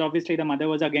relationship, because obviously the mother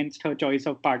was against her choice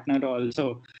of partner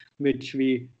also, which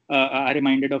we are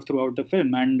reminded of throughout the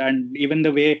film. And even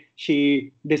the way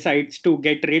she decides to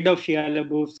get rid of Shia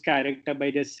LaBeouf's character by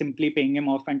just simply paying him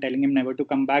off and telling him never to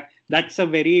come back, that's a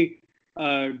very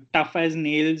tough as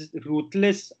nails,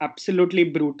 ruthless, absolutely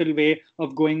brutal way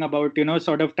of going about,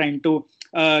 sort of trying to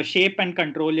shape and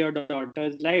control your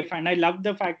daughter's life. And I love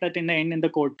the fact that in the end, in the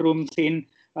courtroom scene,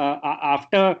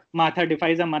 after Martha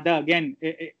defies her mother again,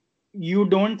 you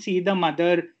don't see the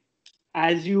mother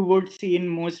as you would see in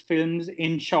most films,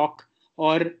 in shock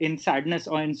or in sadness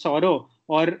or in sorrow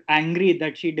or angry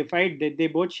that she defied. They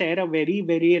both share a very,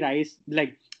 very nice,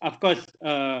 like, of course,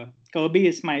 Kirby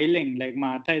is smiling, like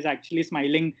Martha is actually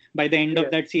smiling by the end of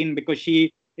yeah, that scene, because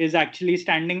she is actually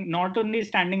not only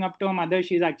standing up to her mother,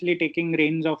 she's actually taking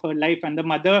reins of her life. And the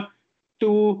mother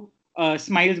too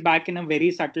smiles back in a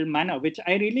very subtle manner, which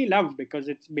I really love, because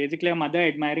it's basically a mother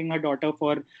admiring her daughter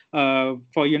for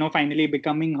finally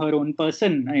becoming her own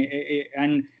person.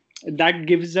 And that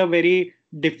gives a very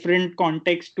different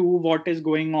context to what is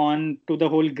going on, to the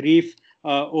whole grief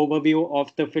overview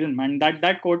of the film. And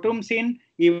that courtroom scene,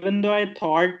 even though I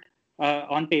thought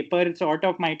on paper it sort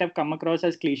of might have come across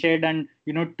as cliched, and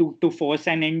to force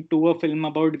an end to a film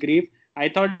about grief, I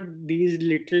thought these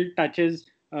little touches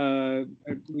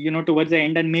towards the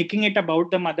end, and making it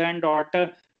about the mother and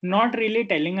daughter, not really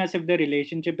telling us if the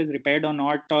relationship is repaired or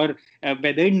not, or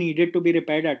whether it needed to be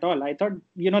repaired at all. I thought,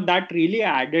 that really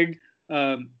added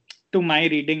to my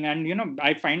reading. And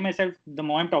I find myself, the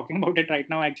more I'm talking about it right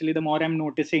now, actually the more I'm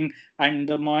noticing, and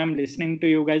the more I'm listening to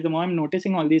you guys, the more I'm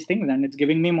noticing all these things, and it's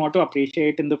giving me more to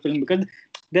appreciate in the film, because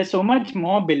there's so much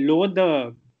more below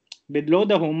the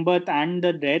home birth and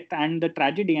the death and the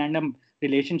tragedy and a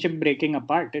relationship breaking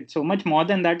apart. It's so much more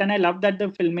than that, and I love that the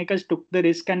filmmakers took the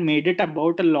risk and made it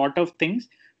about a lot of things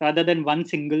rather than one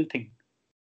single thing.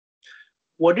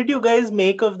 What did you guys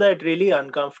make of that really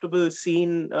uncomfortable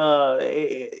scene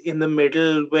in the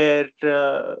middle where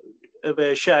Shia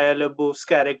LaBeouf's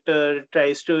character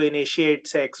tries to initiate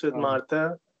sex with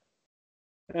Martha?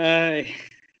 Uh,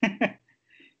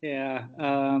 yeah,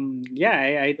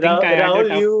 I think I had Rahul, a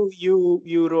tough.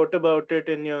 you wrote about it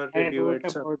in your I review.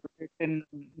 wrote about it in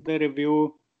the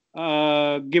review.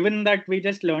 Given that we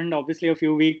just learned, obviously, a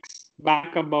few weeks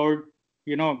back about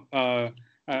you know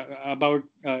about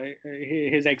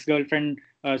his ex-girlfriend,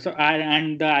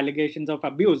 and the allegations of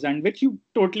abuse, and which you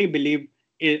totally believe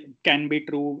it can be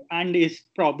true and is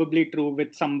probably true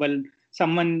with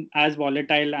someone as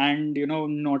volatile and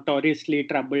notoriously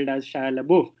troubled as Shia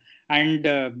LaBeouf,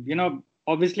 and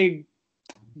obviously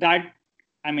that,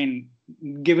 I mean,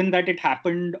 given that it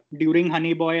happened during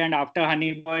Honey Boy and after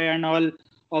Honey Boy and all,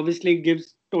 obviously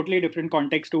gives totally different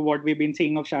context to what we've been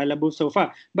seeing of Shia LaBeouf so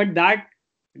far. But that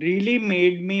really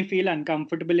made me feel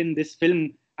uncomfortable in this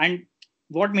film. And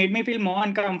what made me feel more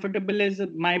uncomfortable is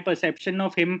my perception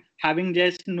of him having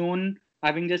just learned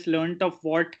of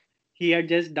what he had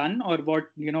just done, or what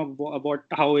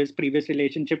how his previous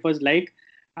relationship was like,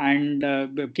 and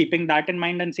keeping that in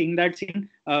mind and seeing that scene.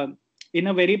 In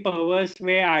a very perverse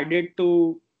way added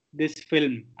to this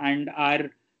film, and our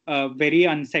very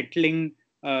unsettling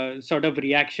sort of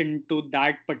reaction to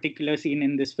that particular scene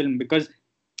in this film, because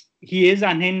he is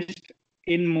unhinged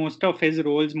in most of his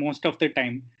roles most of the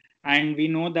time, and we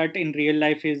know that in real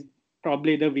life he's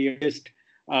probably the weirdest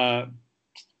uh,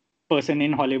 person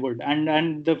in Hollywood,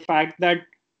 and the fact that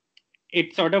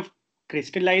it sort of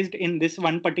crystallized in this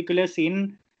one particular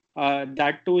scene,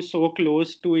 that too so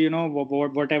close to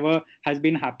whatever has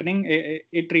been happening,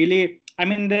 it really, I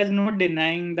mean, there's no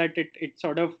denying that it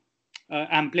sort of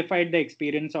amplified the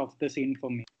experience of the scene for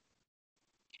me.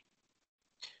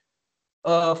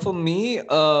 For me,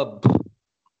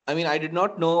 I mean, I did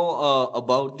not know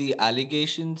about the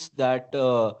allegations that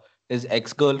his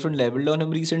ex-girlfriend leveled on him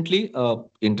recently.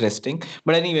 Interesting,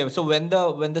 but anyway, so when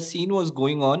the scene was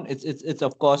going on, it's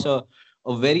of course a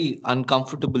very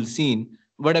uncomfortable scene.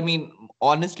 But I mean,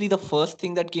 honestly, the first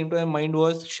thing that came to my mind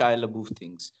was Shia LaBeouf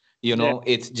things. Yeah.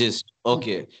 It's just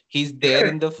okay. He's there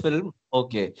in the film.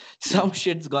 Okay, some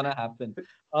shit's gonna happen.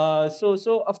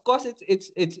 So of course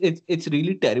it's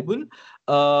really terrible.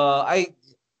 I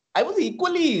was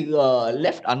equally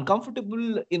left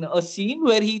uncomfortable in a scene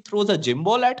where he throws a gym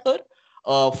ball at her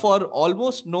for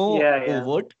almost no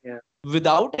overt,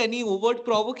 without any overt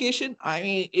provocation. I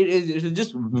mean, it is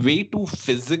just way too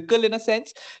physical in a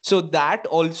sense. So that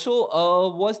also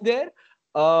was there.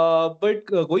 But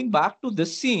going back to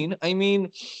this scene, I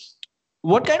mean,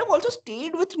 what kind of also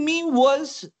stayed with me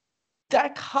was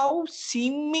that how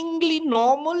seemingly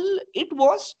normal it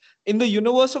was in the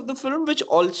universe of the film, which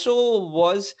also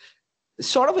was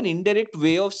sort of an indirect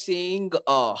way of saying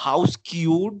how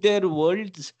skewed their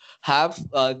world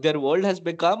has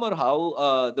become, or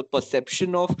how the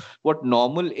perception of what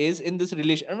normal is in this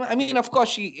relation. I mean, of course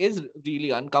she is really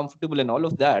uncomfortable and all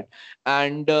of that,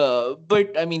 and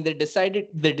but I mean, they decide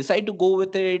to go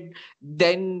with it.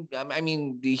 Then I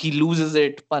mean, he loses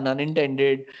it, pun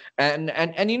unintended, and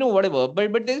whatever,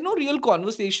 but there's no real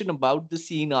conversation about the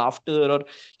scene after, or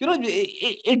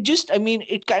it just, I mean,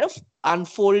 it kind of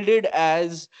unfolded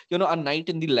as a night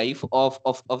in the life of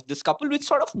this couple, which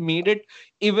sort of made it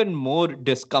even more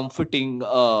discomforting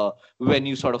when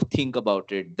you sort of think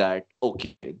about it, that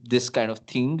okay, this kind of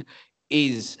thing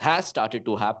has started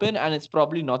to happen, and it's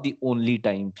probably not the only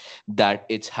time that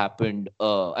it's happened.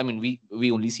 I mean,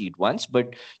 we only see it once,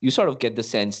 but you sort of get the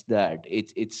sense that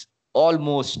it's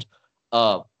almost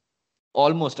uh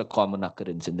almost a common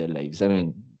occurrence in their lives. I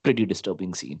mean, pretty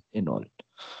disturbing scene in all.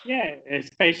 Yeah,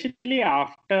 especially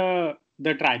after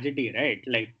the tragedy, right?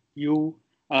 Like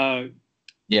I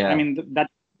mean, that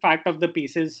fact of the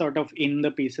pieces sort of in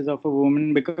the pieces of a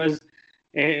woman, because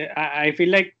I feel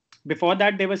like before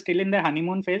that they were still in their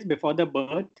honeymoon phase before the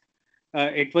birth.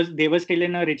 They were still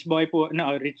in a rich boy, poor,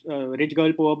 no, rich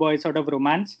girl, poor boy sort of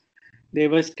romance. They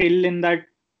were still in that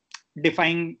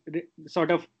defying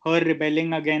sort of her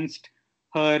rebelling against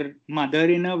her mother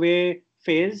in a way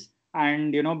phase,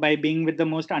 and by being with the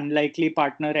most unlikely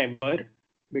partner ever,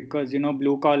 because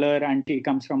blue collar, and she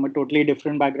comes from a totally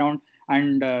different background,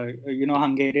 and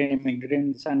Hungarian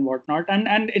immigrants and whatnot,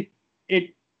 and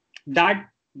that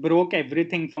broke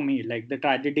everything for me, like the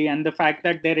tragedy and the fact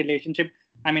that their relationship.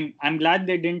 I mean, I'm glad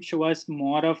they didn't show us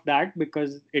more of that,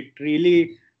 because it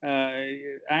really,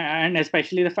 and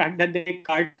especially the fact that they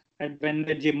cut when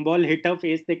the gym ball hit her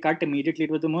face, they cut immediately.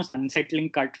 It was the most unsettling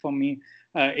cut for me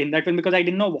in that film, because I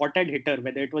didn't know what had hit her,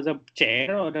 whether it was a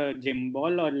chair or a gym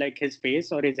ball or like his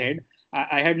face or his head.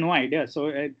 I had no idea.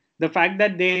 So the fact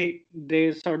that they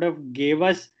sort of gave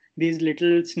us these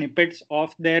little snippets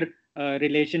of their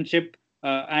relationship,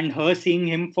 and her seeing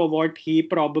him for what he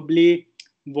probably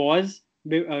was,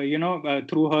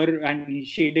 through her, and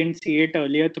she didn't see it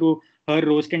earlier through her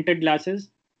rose-tinted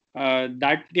glasses. I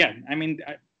mean,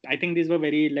 I think these were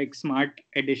very like smart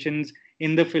additions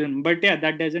in the film. But yeah,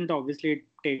 that doesn't obviously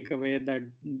take away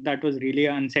that was really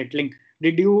unsettling.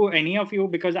 Did you, any of you,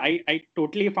 because I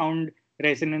totally found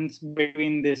resonance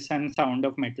between this and Sound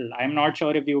of Metal. I'm not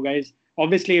sure if you guys,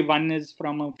 obviously one is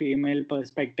from a female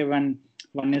perspective and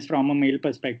one is from a male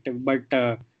perspective, but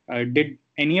did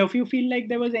any of you feel like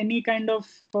there was any kind of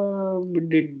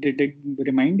did it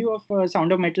remind you of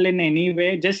Sound of Metal in any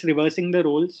way, just reversing the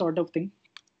roles sort of thing?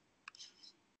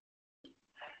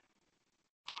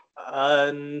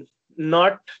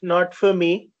 Not for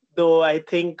me, though. I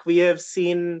think we have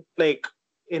seen, like,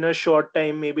 in a short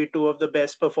time, maybe two of the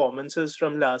best performances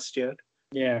from last year.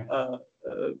 Yeah.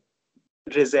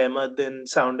 Riz Ahmed in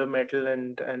Sound of Metal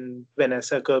and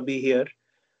Vanessa Kirby here.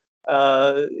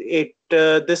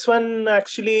 This one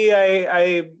actually,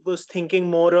 I was thinking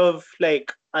more of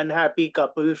like unhappy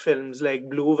couple films, like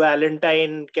Blue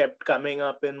Valentine kept coming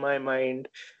up in my mind,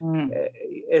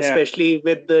 especially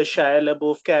with the Shia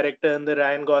LaBeouf character and the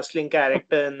Ryan Gosling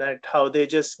character, and that how they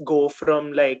just go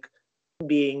from like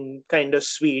being kind of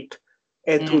sweet,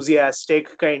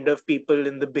 enthusiastic kind of people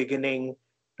in the beginning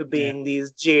to being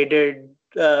these jaded,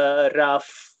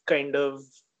 rough, kind of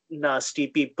nasty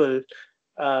people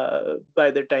by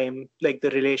the time like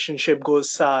the relationship goes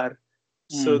sour.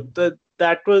 So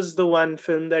that was the one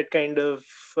film that kind of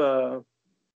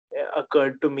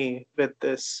occurred to me with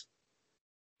this.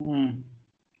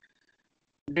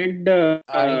 Did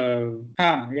Tanul,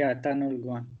 go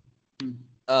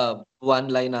on. One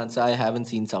line answer: I haven't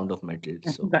seen Sound of Metal.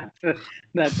 So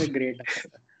that's a great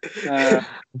answer.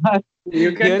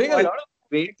 You can hearing a lot of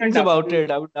great things about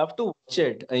it. I would love to watch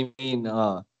it. I mean,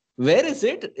 where is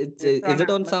it? Is it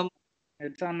on some?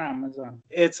 It's on Amazon.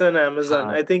 It's on Amazon.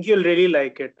 I think you'll really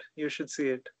like it. You should see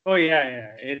it. Oh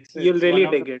yeah. You'll really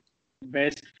dig it.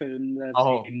 Best films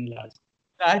I've seen last.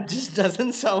 That just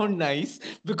doesn't sound nice,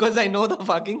 because I know the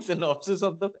fucking synopsis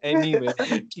of the anyway.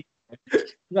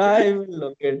 I will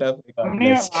look it up.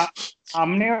 How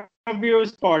many of you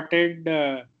spotted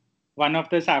one of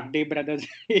the Safdie brothers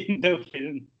in the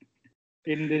film?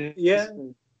 In this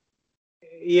film?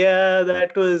 Yeah,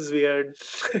 that was weird.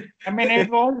 I mean, it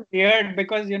was weird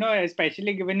because,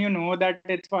 especially given that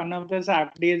it's one of the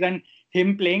Safdies, and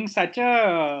him playing such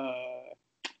a,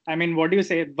 I mean, what do you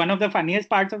say? One of the funniest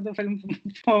parts of the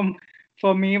film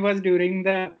for me was during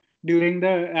the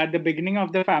at the beginning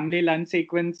of the family lunch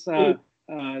sequence. The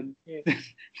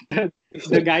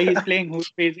guy he's playing,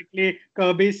 who's basically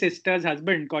Kirby's sister's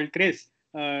husband, called Chris.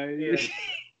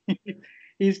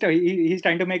 He's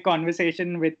trying to make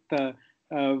conversation with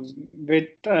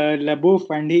LaBeouf,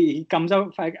 and he comes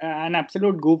out like an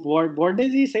absolute goof. What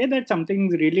does he say? That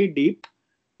something's really deep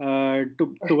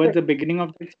towards the beginning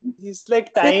of the film. He's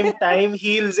like, time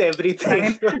heals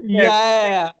everything.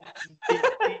 Yeah.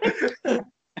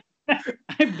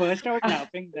 I burst out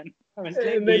laughing then. I was like,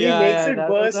 and then he makes it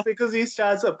worse because he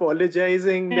starts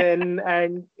apologizing then,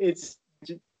 and it's...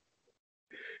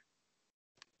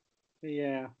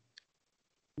 Yeah.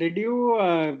 Did you...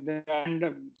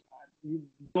 the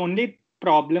only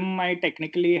problem I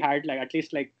technically had, like at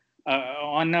least like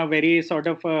on a very sort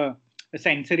of a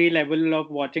sensory level of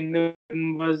watching the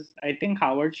film, was I think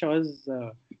Howard Shaw's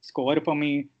score for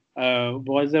me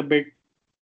was a bit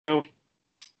of,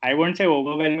 I won't say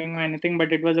overwhelming or anything,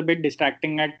 but it was a bit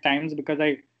distracting at times, because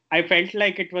I felt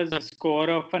like it was a score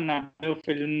of another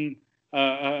film,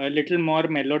 a little more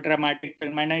melodramatic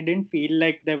film, and I didn't feel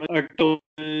like there was a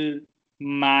total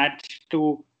match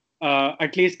to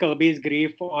at least Kirby's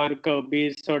grief or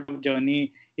Kirby's sort of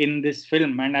journey in this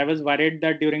film. And I was worried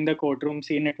that during the courtroom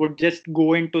scene, it would just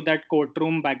go into that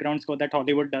courtroom background score that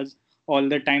Hollywood does all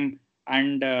the time.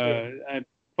 And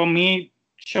for me,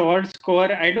 Shaw's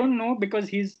score, I don't know, because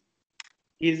he's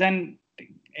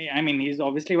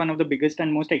obviously one of the biggest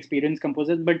and most experienced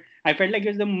composers, but I felt like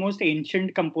he's the most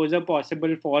ancient composer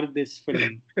possible for this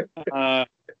film,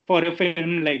 for a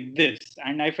film like this.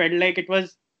 And I felt like it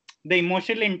was the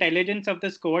emotional intelligence of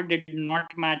the score did not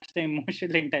match the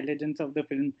emotional intelligence of the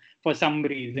film for some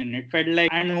reason. It felt like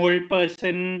an old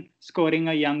person scoring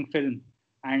a young film.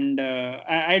 And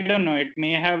I don't know, it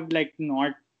may have like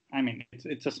not, I mean,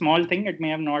 it's a small thing. It may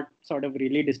have not sort of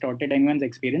really distorted anyone's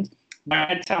experience.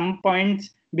 But at some points,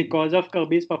 because of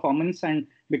Kirby's performance and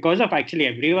because of actually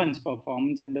everyone's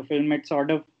performance in the film, it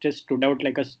sort of just stood out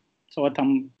like a sore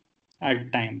thumb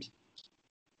at times.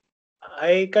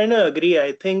 I kind of agree.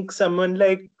 I think someone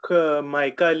like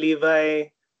Micah Levi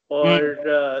or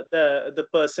the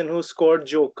person who scored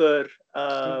Joker,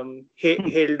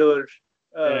 Hildur,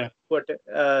 I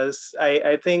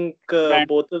think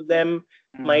both of them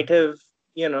might have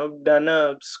done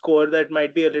a score that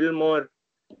might be a little more.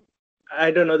 I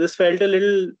don't know. This felt a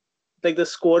little like the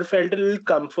score felt a little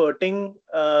comforting,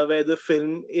 where the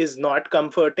film is not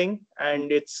comforting,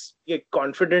 and it's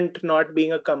confident not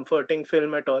being a comforting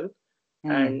film at all.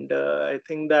 And I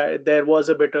think that there was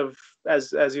a bit of,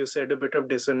 as you said, a bit of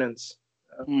dissonance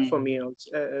for me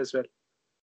also, as well.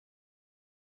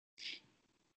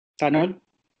 Tanul?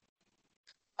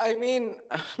 I mean,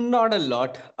 not a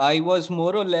lot. I was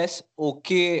more or less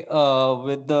okay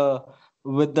with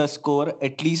the score.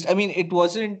 At least, I mean, it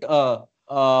wasn't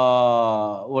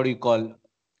what do you call,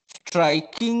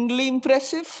 strikingly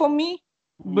impressive for me,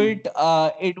 but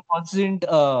it wasn't.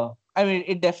 I mean,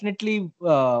 it definitely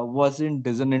wasn't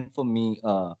dissonant for me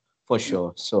for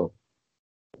sure. So.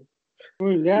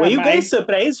 Yeah, were you guys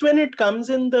surprised when it comes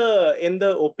in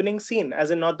the opening scene, as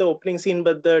in not the opening scene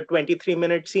but the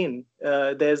 23-minute scene?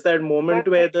 There's that moment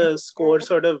where the score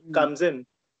sort of comes in.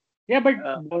 Yeah, but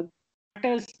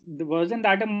wasn't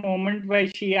that a moment where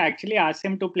she actually asked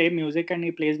him to play music and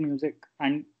he plays music,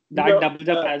 and that doubles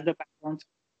up as the background?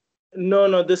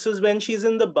 No, this is when she's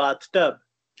in the bathtub.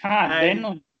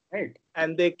 Then right,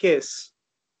 and they kiss.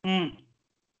 And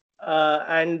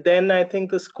then I think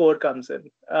the score comes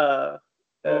in.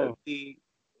 And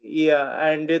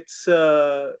it's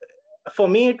for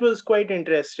me it was quite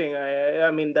interesting.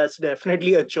 I mean, that's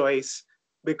definitely a choice,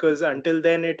 because until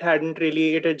then it had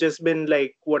just been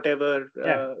like whatever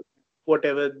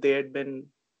they had been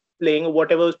playing,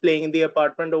 whatever was playing in the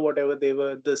apartment, or whatever they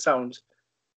were, the sounds.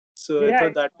 So I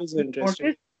thought that was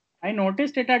interesting. I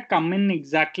noticed it had come in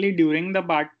exactly during the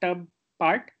bathtub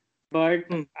part, but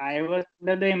I was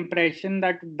under the impression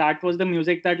that that was the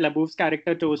music that LaBouffe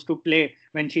character chose to play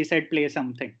when she said play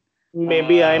something.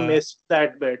 Maybe I missed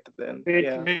that bit then.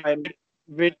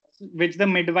 Which the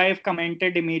midwife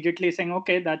commented immediately, saying,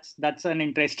 "Okay, that's an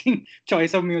interesting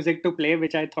choice of music to play,"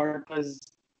 which I thought was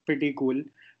pretty cool.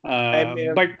 I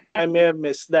may have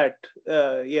missed that.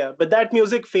 But that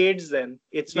music fades then.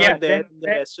 It's not there in the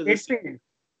rest of the scene.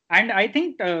 And I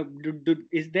think,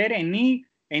 is there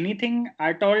anything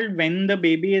at all when the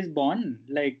baby is born?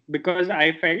 Like, because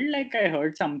I felt like I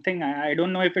heard something. I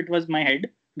don't know if it was my head,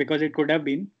 because it could have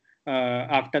been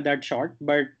after that shot.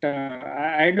 But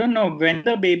I don't know, when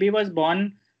the baby was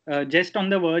born, just on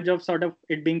the verge of sort of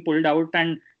it being pulled out,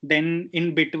 and then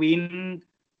in between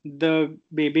the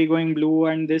baby going blue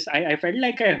and this, I felt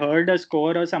like I heard a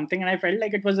score or something, and I felt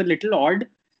like it was a little odd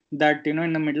that,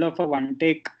 in the middle of a one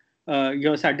take,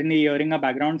 you're suddenly hearing a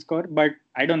background score. But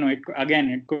I don't know, it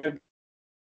could have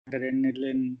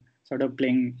been sort of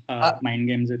playing mind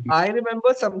games with me. I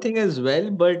remember something as well,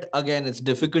 but again, it's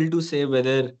difficult to say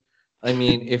whether, I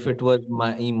mean, if it was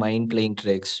my mind playing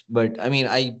tricks. But I mean,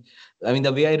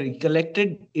 the way I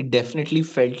recollected, it definitely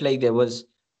felt like there was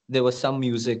some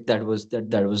music that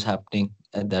was happening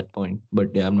at that point.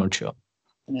 But yeah, I'm not sure.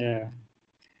 Yeah.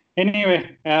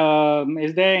 Anyway,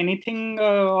 is there anything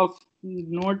of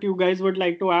note you guys would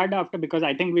like to add after? Because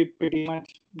I think we pretty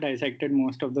much dissected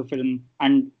most of the film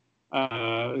and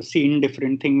seen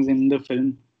different things in the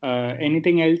film.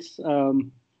 Anything else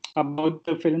about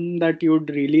the film that you'd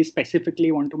really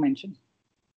specifically want to mention?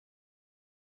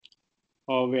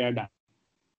 Or we are done?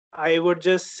 I would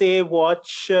just say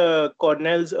watch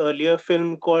Cornell's earlier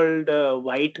film called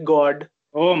White God.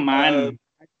 Oh man.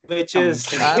 Which is...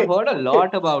 I've heard a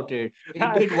lot about it.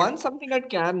 It won something at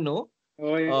Cannes, no?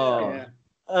 Oh, yeah.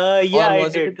 Or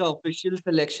was it the official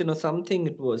selection or something?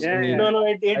 It was. Yeah, No,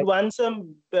 it won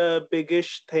some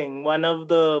biggish thing. One of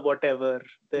the whatever,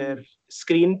 their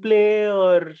screenplay,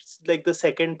 or like the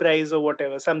second prize or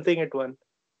whatever, something it won.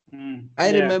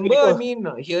 I remember, I mean,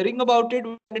 hearing about it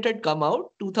when it had come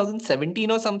out, 2017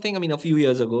 or something. I mean, a few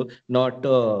years ago. Not,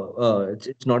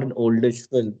 it's not an oldish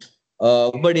film.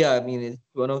 But yeah, I mean, it's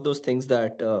one of those things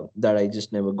that I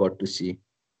just never got to see.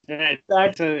 Yeah,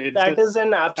 that is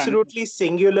an absolutely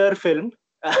singular film.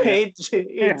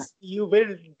 You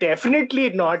will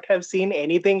definitely not have seen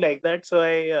anything like that.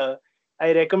 So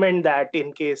I recommend that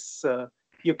in case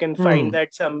you can find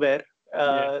that somewhere.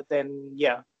 Then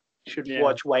should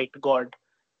watch White God.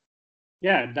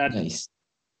 Yeah, that's Nice.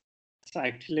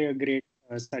 actually a great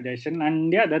suggestion,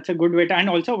 and that's a good way to. And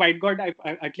also, White God,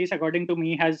 at least according to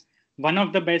me, has one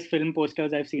of the best film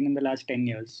posters I've seen in the last 10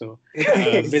 years. So,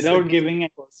 without giving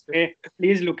it away,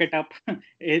 please look it up.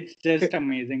 It's just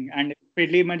amazing, and it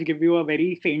pretty much give you a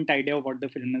very faint idea of what the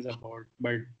film is about.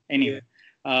 But anyway,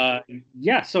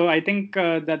 so I think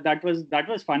that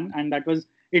was fun, and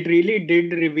it really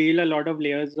did reveal a lot of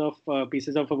layers of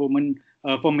Pieces of a Woman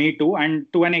for me too, and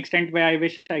to an extent where I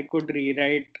wish I could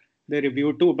rewrite the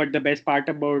review too. But the best part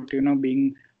about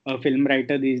being a film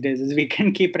writer these days is we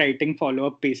can keep writing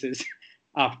follow-up pieces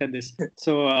after this.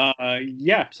 So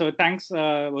so thanks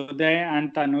Uday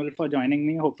and Tanul for joining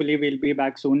me. Hopefully we'll be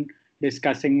back soon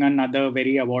discussing another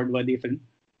very award-worthy film.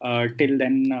 Till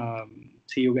then,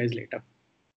 see you guys later.